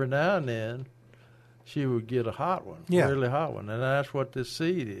right. Every now and then, she would get a hot one, really hot one. And that's what this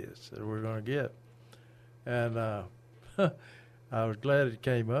seed is that we're going to get. And I was glad it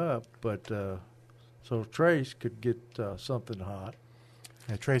came up, but so Trace could get something hot.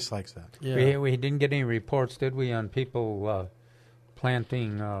 Yeah, Trace likes that. Yeah. We didn't get any reports, did we, on people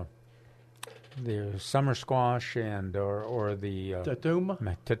planting the summer squash and or the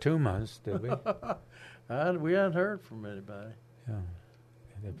tatumas, did we? We hadn't heard from anybody. Yeah,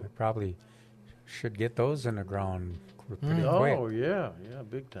 they probably should get those in the ground pretty quick. Oh yeah,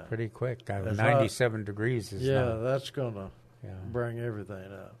 big time. Pretty quick. 97 degrees is that's gonna bring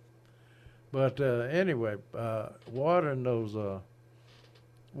everything up. But anyway, watering those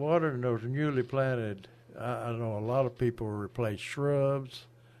newly planted. I know a lot of people replace shrubs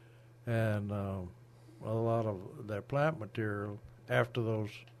and a lot of their plant material after those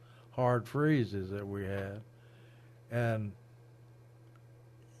hard freezes that we had, and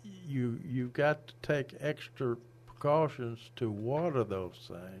you've got to take extra precautions to water those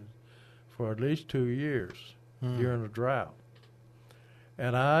things for at least 2 years during a drought.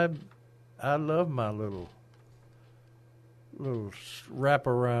 And I love my little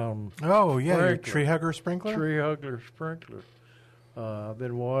wraparound. Oh yeah, sprinkler. your tree hugger sprinkler. Tree hugger sprinkler. I've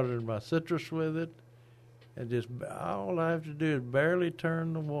been watering my citrus with it, and just all I have to do is barely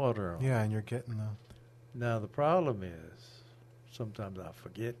turn the water on. Yeah, and you're getting the. Now the problem is sometimes I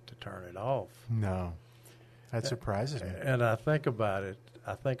forget to turn it off. No, that surprises me. And I think about it.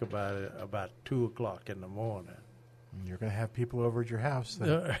 About 2:00 in the morning. You're going to have people over at your house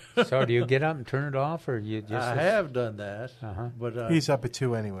then. So do you get up and turn it off, or you just? I have done that, but he's up at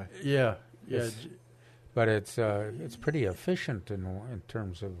 2 anyway. Yeah. But it's pretty efficient in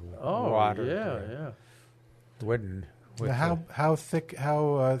terms of water. Yeah. Wouldn't. Now, how thick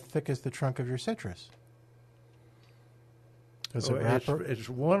is the trunk of your citrus? Does it wrap? It's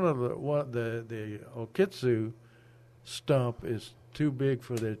one of the Okitsu stump is too big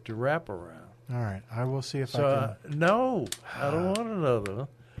for it to wrap around. All right, I will see if I can. No, I don't want another.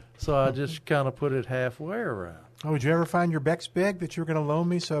 So I just kind of put it halfway around. Oh, did you ever find your Beck's big that you were going to loan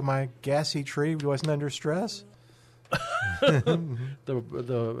me so my gassy tree wasn't under stress?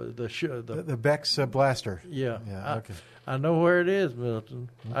 The Beck's blaster. Yeah. Okay. I know where it is, Milton.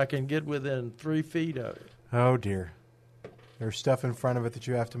 I can get within 3 feet of it. Oh dear. There's stuff in front of it that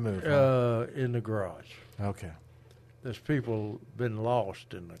you have to move. In the garage. Okay. There's people been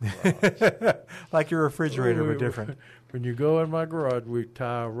lost in the garage. Like your refrigerator, but different. When you go in my garage, we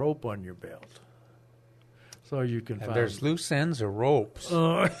tie a rope on your belt. So you can find... There's loose ends or ropes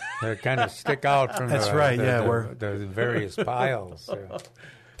that kind of stick out from the various piles. Yeah.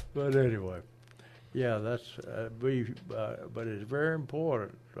 But anyway, yeah, that's... but it's very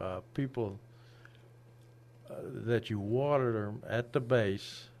important, people, that you water them at the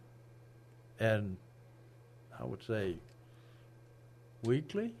base, and I would say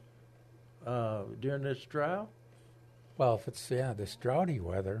weekly during this drought. Well, if it's, this droughty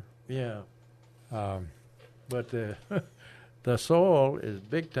weather. Yeah. But the soil is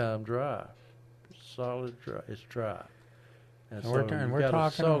big time dry, solid dry. It's dry, and so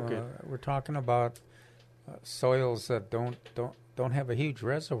we're talking about soils that don't have a huge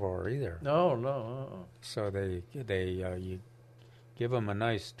reservoir either. No. So they you give them a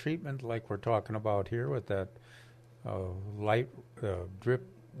nice treatment like we're talking about here with that light drip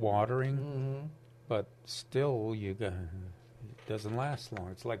watering, but still it doesn't last long.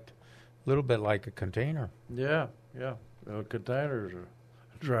 It's like a little bit like a container. Yeah. Containers are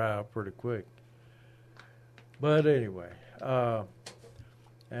dry out pretty quick. But anyway, and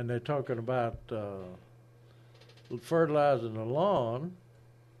they're talking about fertilizing the lawn.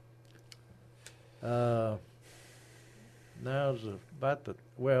 Now's about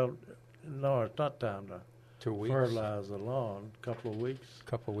no, it's not time to 2 weeks. Fertilize the lawn. Couple of weeks.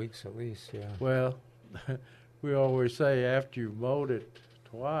 Couple of weeks at least, yeah. Well, we always say after you mowed it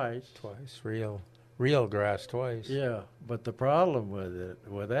twice, real grass twice. Yeah, but the problem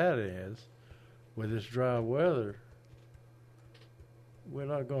with that is, with this dry weather, we're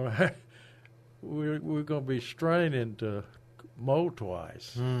not going to we're going to be straining to mow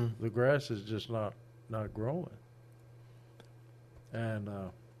twice. The grass is just not growing, and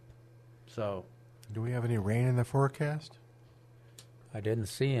so. Do we have any rain in the forecast? I didn't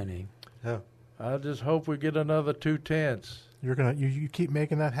see any. Oh. I just hope we get another 2 tenths. You keep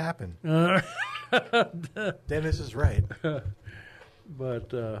making that happen. Dennis is right.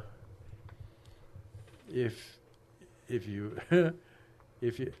 But if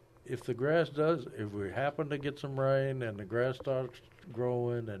the grass if we happen to get some rain and the grass starts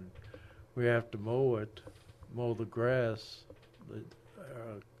growing and we have to mow the grass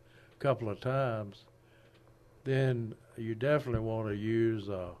a couple of times, then you definitely want to use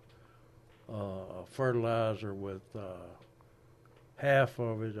a fertilizer with half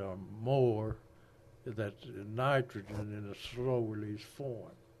of it or more that's nitrogen in a slow release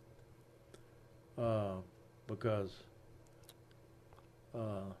form, because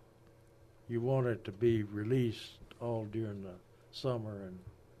you want it to be released all during the summer and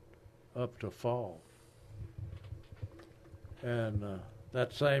up to fall. And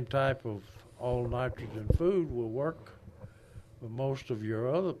that same type of all nitrogen food will work with most of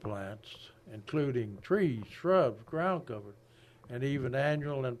your other plants, including trees, shrubs, ground cover, and even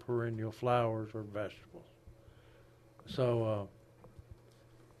annual and perennial flowers or vegetables. So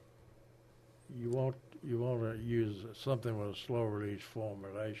you want to use something with a slow release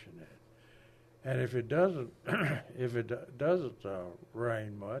formulation in it. And if it doesn't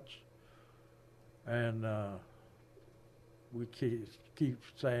rain much, and we keep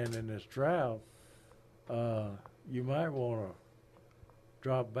saying in this drought, you might want to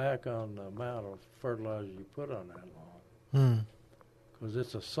drop back on the amount of fertilizer you put on that lawn, because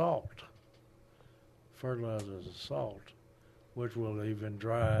it's a salt. Fertilizer is a salt, which will even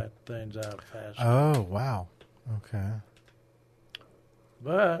dry things out faster. Oh, wow. Okay.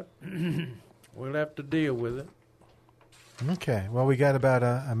 But we'll have to deal with it. Okay. Well, we got about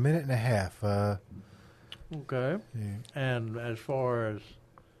a minute and a half. Okay. Yeah. And as far as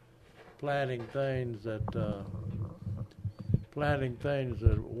planting things that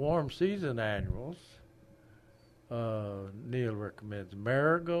warm season annuals, Neil recommends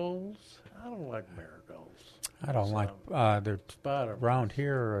marigolds. I don't like marigolds. I don't like they're spider around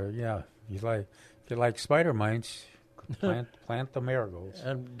here. If you like spider mites, plant the marigolds.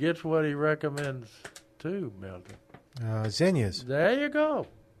 And guess what he recommends too, Milton? Zinnias. There you go.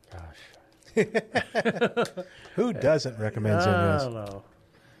 Gosh. Who doesn't recommend zinnias? I don't know.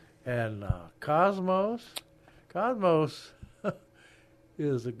 And cosmos. Cosmos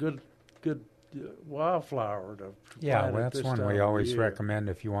is a good wildflower to plant. Well, that's one we always recommend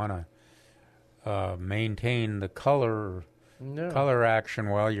if you want to maintain the color action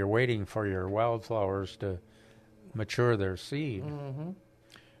while you're waiting for your wildflowers to mature their seed. Mm-hmm.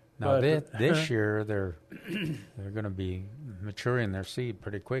 Now this year they're going to be maturing their seed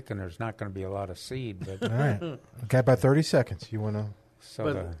pretty quick, and there's not going to be a lot of seed. But all right, okay, about 30 seconds. You want to?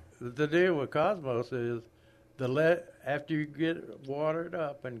 So the deal with Cosmos is after you get it watered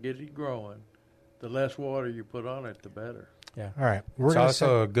up and get it growing, the less water you put on it, the better. Yeah. All right. It's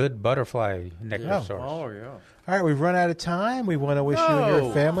also a good butterfly nectar source. Oh, yeah. All right, we've run out of time. We want to wish you and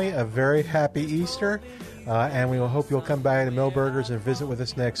your family a very happy Easter, and we will hope you'll come by to Milberger's and visit with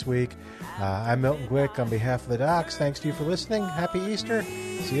us next week. I'm Milton Glick on behalf of the Docs. Thanks to you for listening. Happy Easter.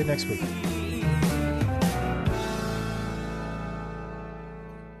 See you next week.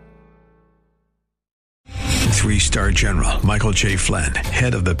 Three-star General Michael J. Flynn,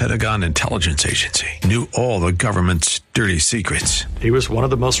 head of the Pentagon Intelligence Agency, knew all the government's dirty secrets. He was one of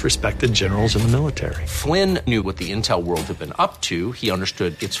the most respected generals in the military. Flynn knew what the intel world had been up to. He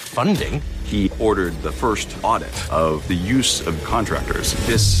understood its funding. He ordered the first audit of the use of contractors.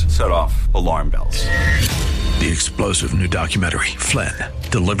 This set off alarm bells. The explosive new documentary, Flynn,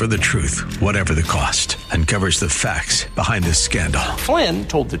 Deliver the Truth, Whatever the Cost, uncovers the facts behind this scandal. Flynn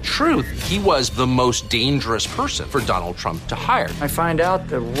told the truth. He was the most dangerous person for Donald Trump to hire. I find out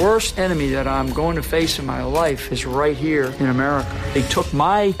the worst enemy that I'm going to face in my life is right here in America. They took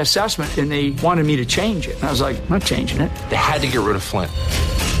my assessment and they wanted me to change it. And I was like, I'm not changing it. They had to get rid of Flynn.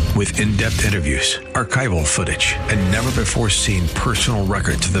 With in-depth interviews, archival footage, and never-before-seen personal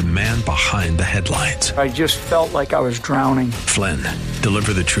records of the man behind the headlines. I just felt like I was drowning. Flynn,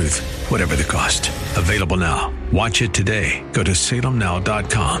 Deliver the Truth, Whatever the Cost. Available now. Watch it today. Go to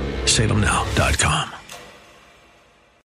salemnow.com. salemnow.com.